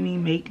you want to see me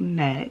make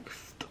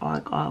next,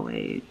 like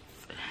always.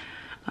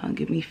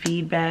 Give me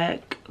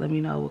feedback. Let me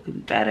know what could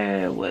be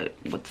better,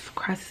 what's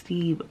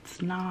crusty,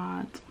 what's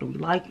not, what are we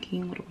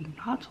liking, what are we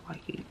not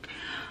liking.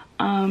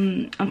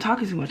 I'm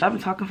talking too much. I've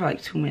been talking for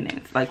like 2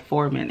 minutes, like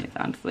 4 minutes,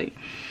 honestly.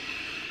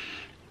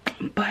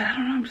 But I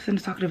don't know, I'm just in a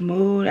talkative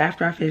mood.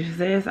 After I finish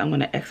this, I'm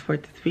gonna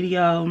export this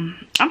video.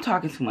 I'm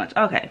talking too much.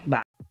 Okay,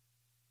 bye.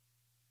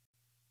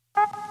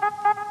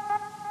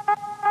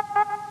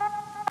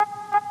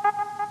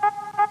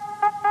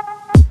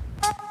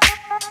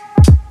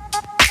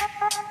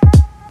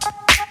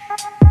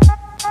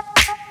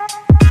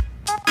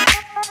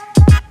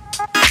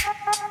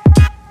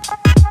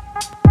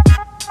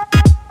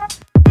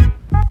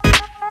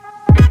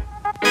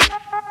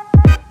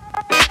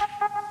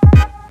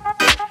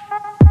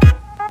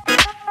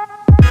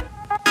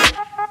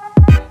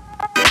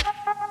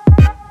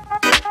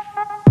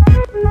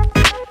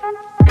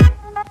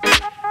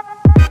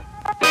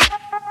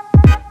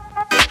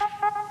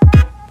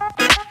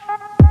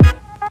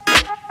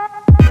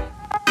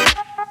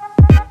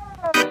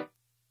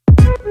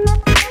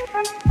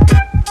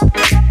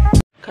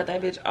 Cut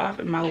that bitch off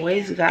and my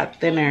waist got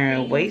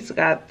thinner. Waist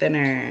got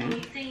thinner.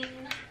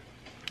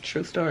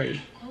 True story.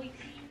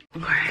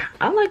 Okay,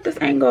 I like this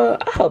angle.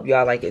 I hope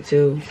y'all like it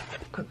too,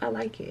 because I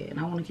like it and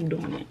I want to keep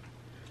doing it.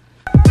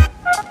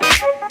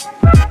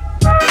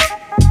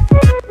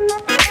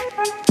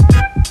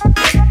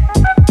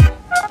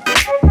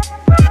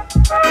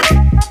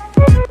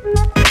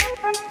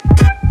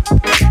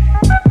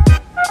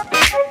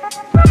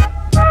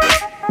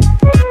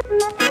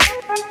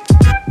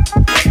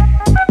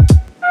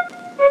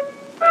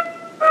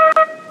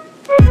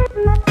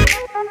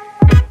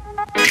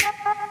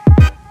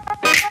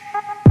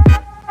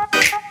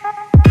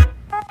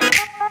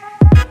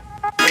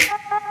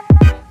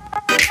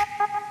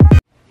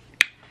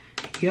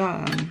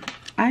 Y'all,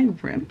 I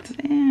ripped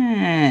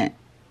it.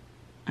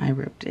 I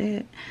ripped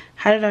it.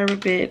 How did I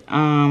rip it?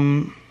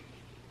 I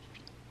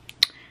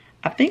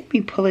think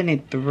me pulling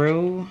it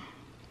through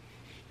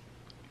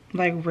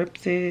like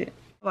rips it.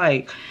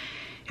 Like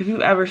if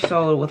you ever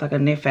sewed with like a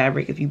knit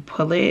fabric, if you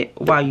pull it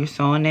while you're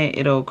sewing it,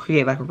 it'll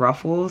create like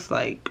ruffles.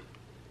 Like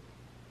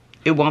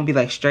it won't be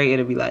like straight,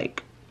 it'll be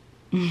like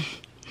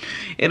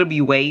it'll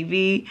be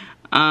wavy.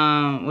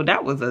 Well,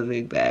 that was a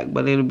zigzag,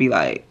 but it'll be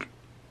like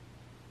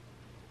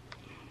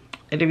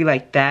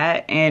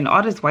that. And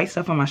all this white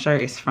stuff on my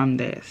shirt is from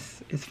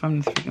this. It's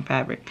from this freaking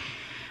fabric.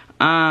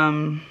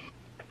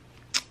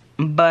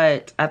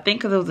 but I think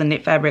because it was a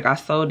knit fabric, I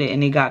sewed it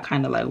and it got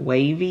kind of like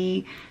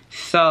wavy.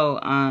 So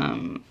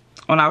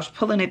when I was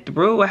pulling it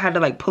through, I had to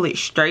like pull it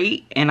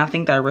straight, and I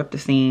think that I ripped the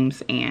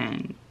seams.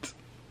 And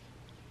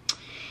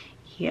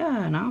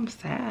yeah, now I'm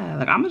sad.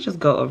 Like, I'm gonna just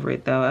go over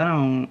it though.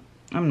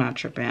 I'm not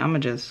tripping. I'm gonna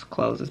just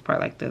close this part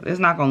like this. It's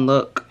not gonna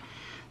look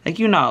like,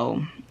 you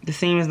know, the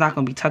seam is not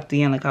gonna be tucked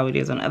in like how it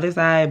is on the other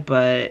side,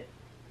 but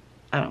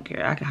I don't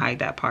care. I can hide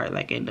that part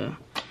like in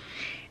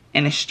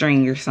a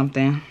string or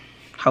something,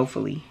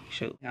 hopefully.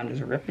 Shoot, I'm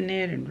just ripping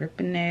it and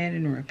ripping it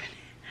and ripping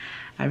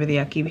it.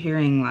 I keep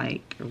hearing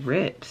like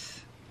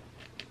rips.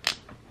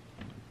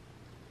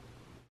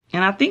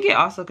 And I think it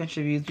also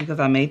contributes because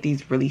I made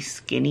these really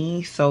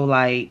skinny. So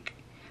like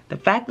the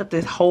fact that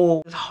this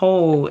hole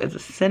is a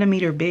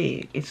centimeter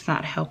big, it's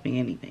not helping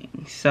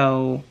anything.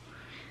 So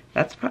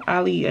that's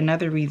probably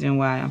another reason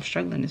why I'm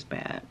struggling this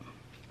bad.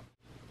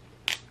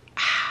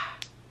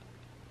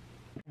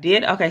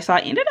 Okay, so I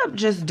ended up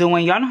just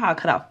doing, y'all know how I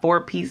cut out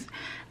 4 pieces.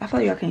 I feel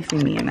like y'all can't see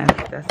me, and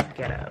that's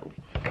ghetto.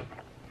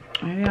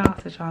 Maybe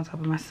I'll sit y'all on top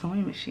of my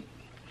sewing machine.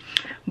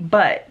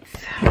 But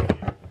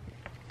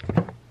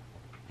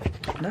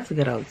that's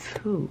ghetto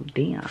too,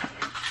 damn.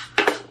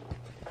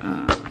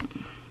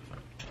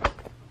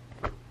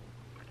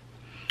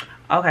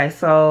 Okay,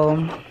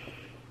 so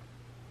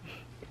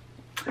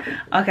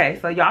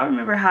y'all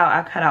remember how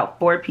I cut out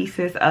 4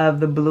 pieces of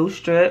the blue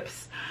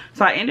strips?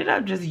 So I ended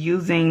up just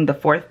using the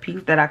 4th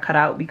piece that I cut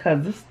out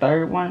because this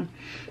 3rd one,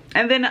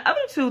 and then the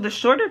other 2, the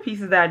shorter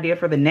pieces that I did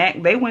for the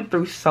neck, they went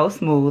through so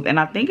smooth. And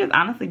I think it's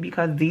honestly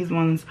because these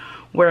ones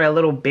were a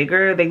little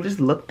bigger. They just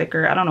look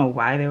thicker. I don't know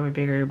why they were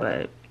bigger,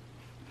 but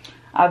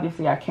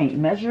obviously I can't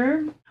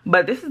measure.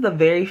 But this is the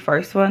very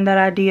first one that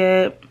I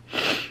did.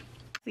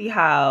 See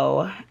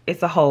how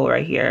it's a hole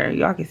right here?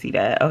 Y'all can see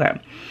that.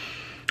 Okay,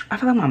 I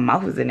feel like my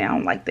mouth is in there. I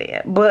don't like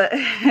that. But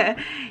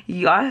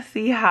y'all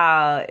see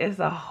how it's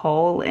a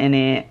hole in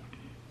it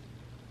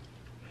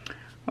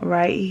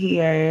right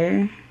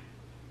here.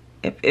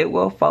 If it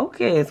will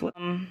focus.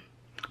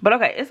 But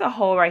okay, it's a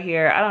hole right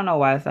here. I don't know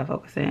why it's not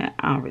focusing.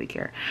 I don't really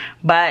care.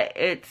 But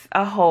it's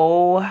a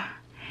hole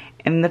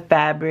in the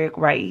fabric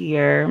right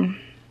here.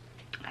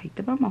 I hate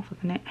that my mouth was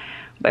in it.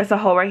 But it's a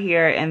hole right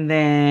here. And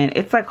then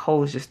it's like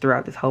holes just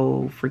throughout this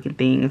whole freaking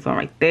thing. It's one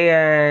right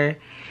there.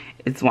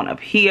 It's one up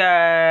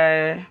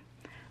here,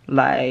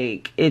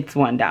 like it's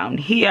one down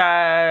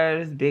here,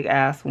 this big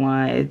ass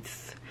one.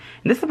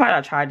 This is the part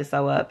I tried to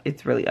sew up.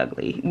 It's really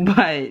ugly,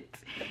 but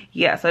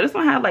yeah. So this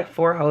one had like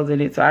 4 holes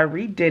in it, so I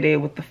redid it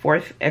with the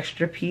 4th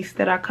extra piece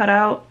that I cut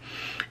out,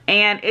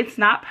 and it's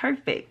not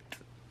perfect,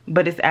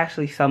 but it's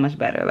actually so much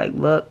better. Like,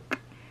 look,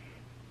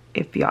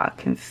 if y'all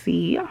can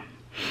see,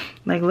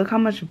 like, look how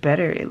much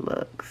better it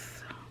looks.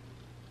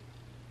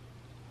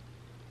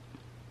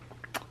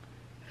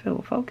 If it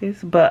will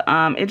focus, but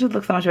it just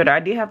looks so much better. I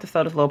did have to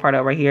sew this little part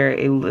up right here.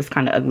 It's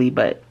kind of ugly,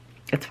 but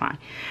it's fine.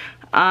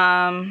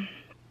 Yeah,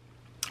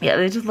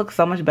 it just looks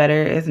so much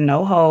better. It's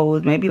no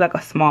holes, maybe like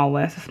a small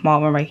one. It's a small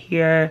one right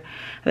here.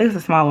 I think it's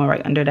a small one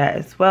right under that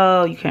as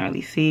well. You can't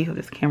really see because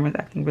this camera's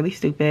acting really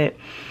stupid,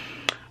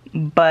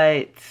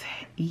 but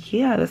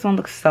yeah, this one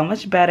looks so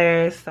much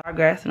better. It's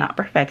progress, not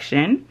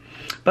perfection,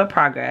 but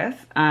progress.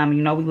 You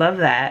know, we love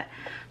that.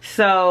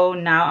 So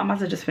now I'm about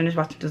to just finish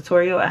watching the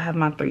tutorial. I have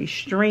my 3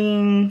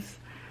 strings,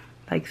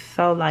 like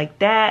so, like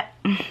that.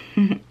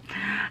 I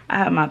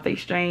have my 3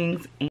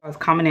 strings. And I was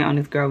commenting on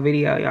this girl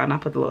video, y'all, and I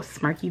put the little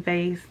smirky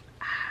face.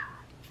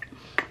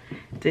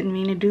 Didn't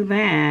mean to do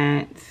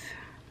that.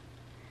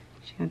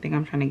 She don't think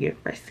I'm trying to get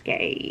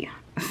risque.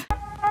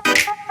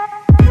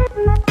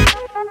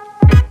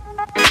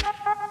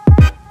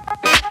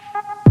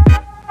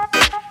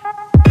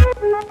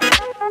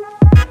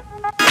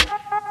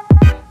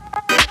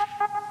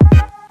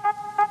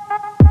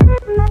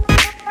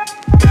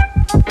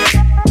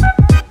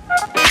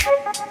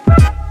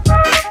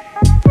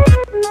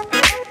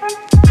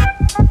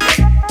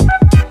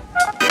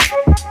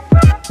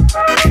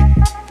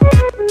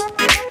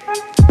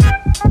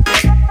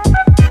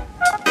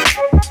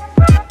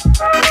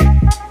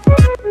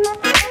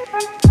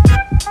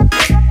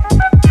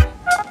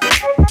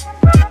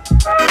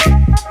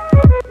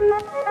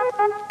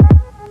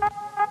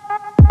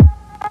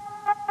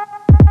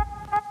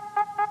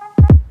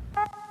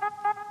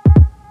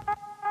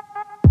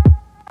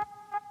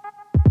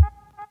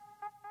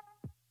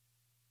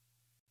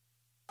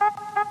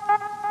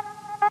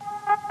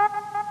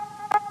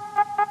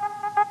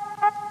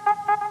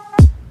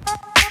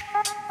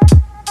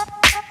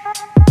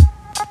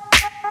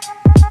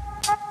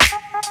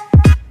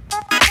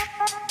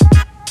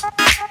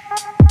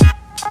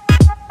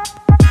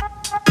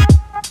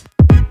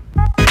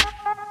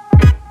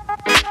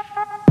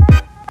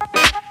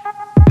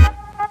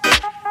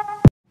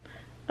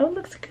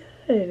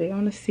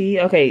 See,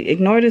 okay,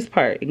 ignore this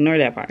part, ignore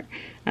that part.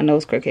 I know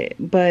it's crooked,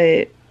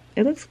 but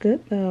it looks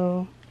good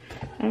though.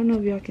 I don't know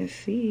if y'all can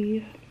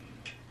see,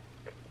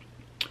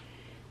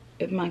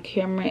 if my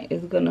camera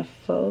is gonna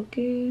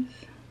focus,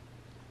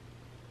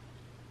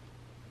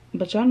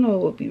 But y'all know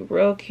it would be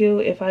real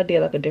cute if I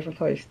did like a different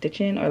color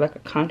stitching or like a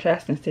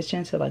contrast in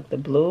stitching to like the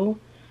blue.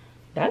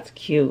 That's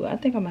cute. I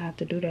think I'm gonna have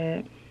to do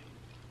that.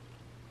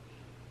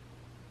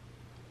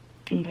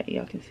 Okay,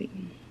 y'all can see.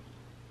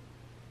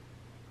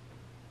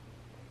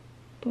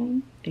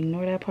 Boom.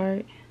 Ignore that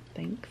part.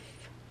 Thanks.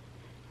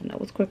 I know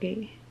it's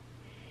crooked,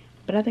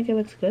 but I think it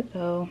looks good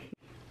though.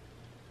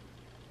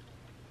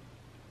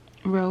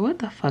 Bro, what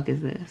the fuck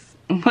is this?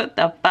 What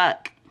the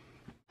fuck?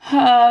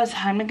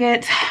 Time to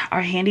get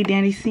our handy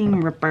dandy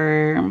seam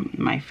ripper,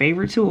 my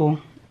favorite tool.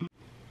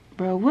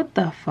 Bro, what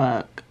the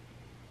fuck?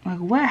 Like,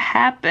 what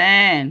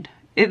happened?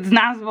 It's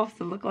not supposed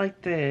to look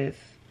like this.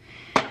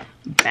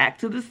 Back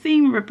to the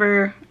seam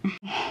ripper.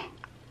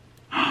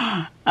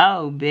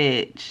 Oh,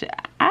 bitch.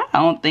 I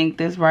don't think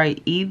this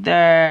right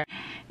either.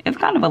 It's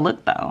kind of a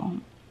look though.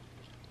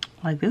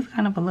 Like, this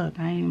kind of a look.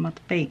 I ain't even about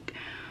to fake.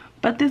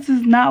 But this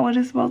is not what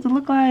it's supposed to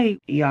look like.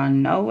 Y'all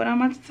know what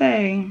I'm about to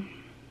say.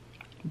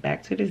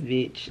 Back to this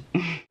bitch.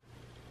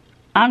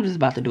 I'm just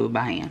about to do it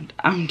by hand.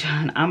 I'm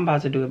done. I'm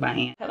about to do it by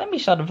hand. Let me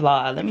show the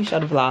vlog. Let me show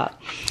the vlog.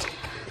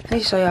 Let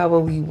me show y'all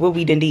what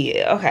we done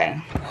did.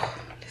 Okay.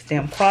 This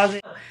damn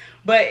closet.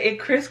 But it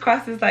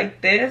crisscrosses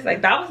like this.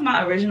 Like, that was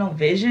my original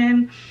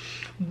vision.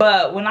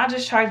 But when I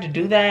just tried to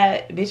do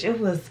that, bitch, it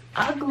was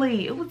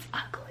ugly. It was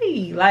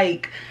ugly.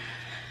 Like,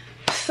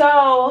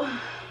 so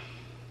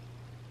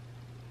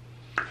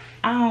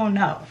I don't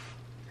know.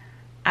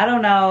 I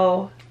don't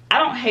know. I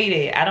don't hate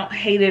it. I don't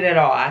hate it at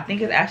all. I think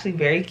it's actually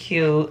very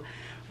cute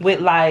with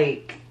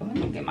like, let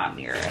me get my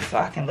mirror so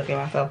I can look at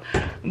myself.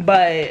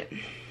 But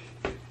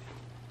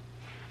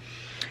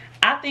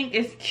I think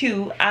it's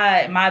cute.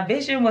 My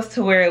vision was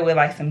to wear it with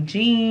like some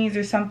jeans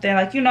or something.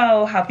 Like, you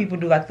know how people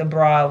do like the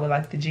bra with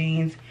like the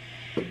jeans,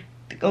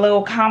 a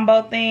little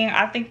combo thing.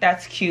 I think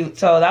that's cute.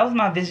 So that was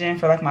my vision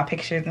for like my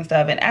pictures and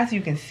stuff. And as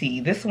you can see,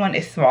 this one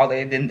is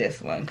smaller than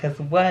this one. Cause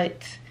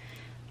what?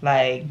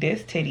 Like,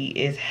 this titty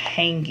is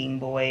hanging,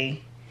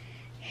 boy.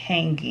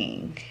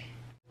 Hanging.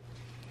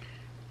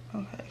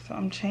 Okay, so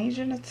I'm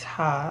changing the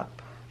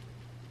top.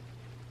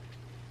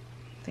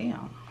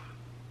 Damn.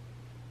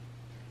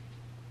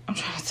 I'm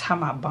trying to tie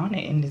my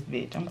bonnet in this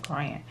bitch. I'm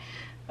crying.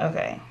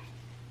 Okay.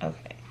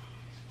 Okay.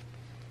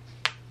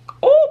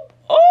 Oop!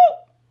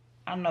 Oop!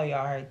 I know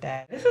y'all heard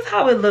that. This is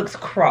how it looks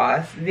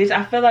crossed. Bitch,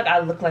 I feel like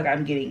I look like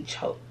I'm getting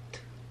choked.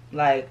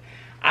 Like,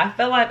 I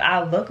feel like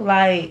I look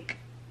like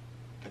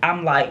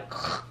I'm like,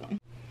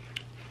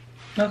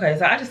 okay,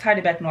 so I just tied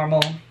it back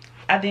normal.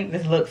 I think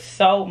this looks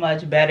so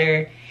much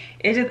better.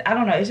 It just, I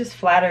don't know, it just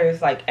flatters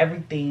like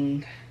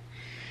everything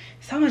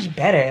so much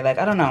better. Like,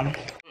 I don't know.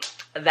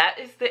 That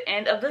is the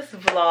end of this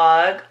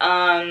vlog.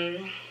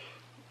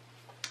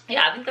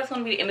 Yeah, I think that's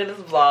gonna be the end of this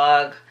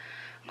vlog.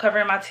 I'm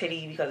covering my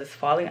titty because it's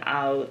falling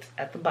out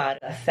at the bottom.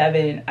 A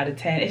 7 out of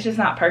 10. It's just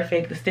not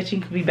perfect. The stitching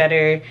could be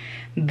better.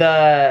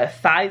 The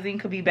sizing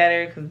could be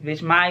better because,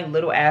 bitch, my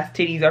little ass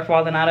titties are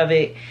falling out of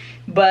it.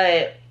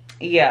 But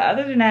yeah,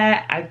 other than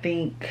that, I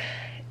think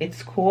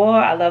it's cool.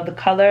 I love the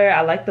color.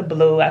 I like the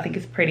blue. I think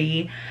it's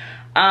pretty.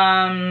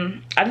 I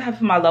just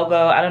have my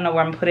logo. I don't know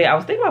where I'm gonna put it. I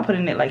was thinking about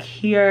putting it like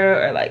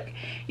here or like,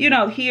 you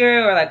know,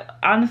 here, or like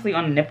honestly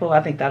on the nipple.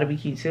 I think that'll be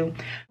cute too.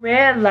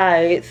 Red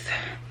lights.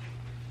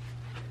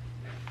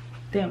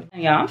 Damn,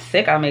 y'all, I'm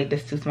sick. I made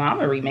this too small. I'm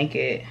gonna remake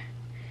it.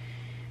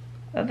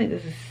 I think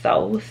this is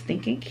so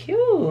stinking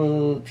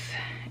cute.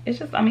 It's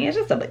just, I mean, it's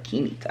just a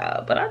bikini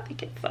top, but I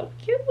think it's so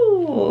cute.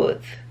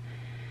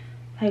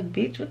 Like,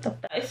 bitch, what the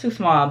fuck? It's too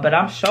small, but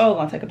I'm sure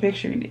gonna take a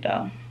picture in it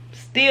though.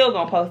 Still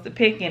gonna post a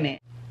pic in it.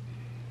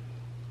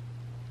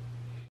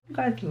 You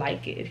guys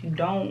like it. If you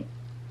don't,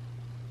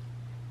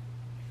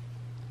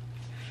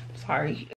 sorry.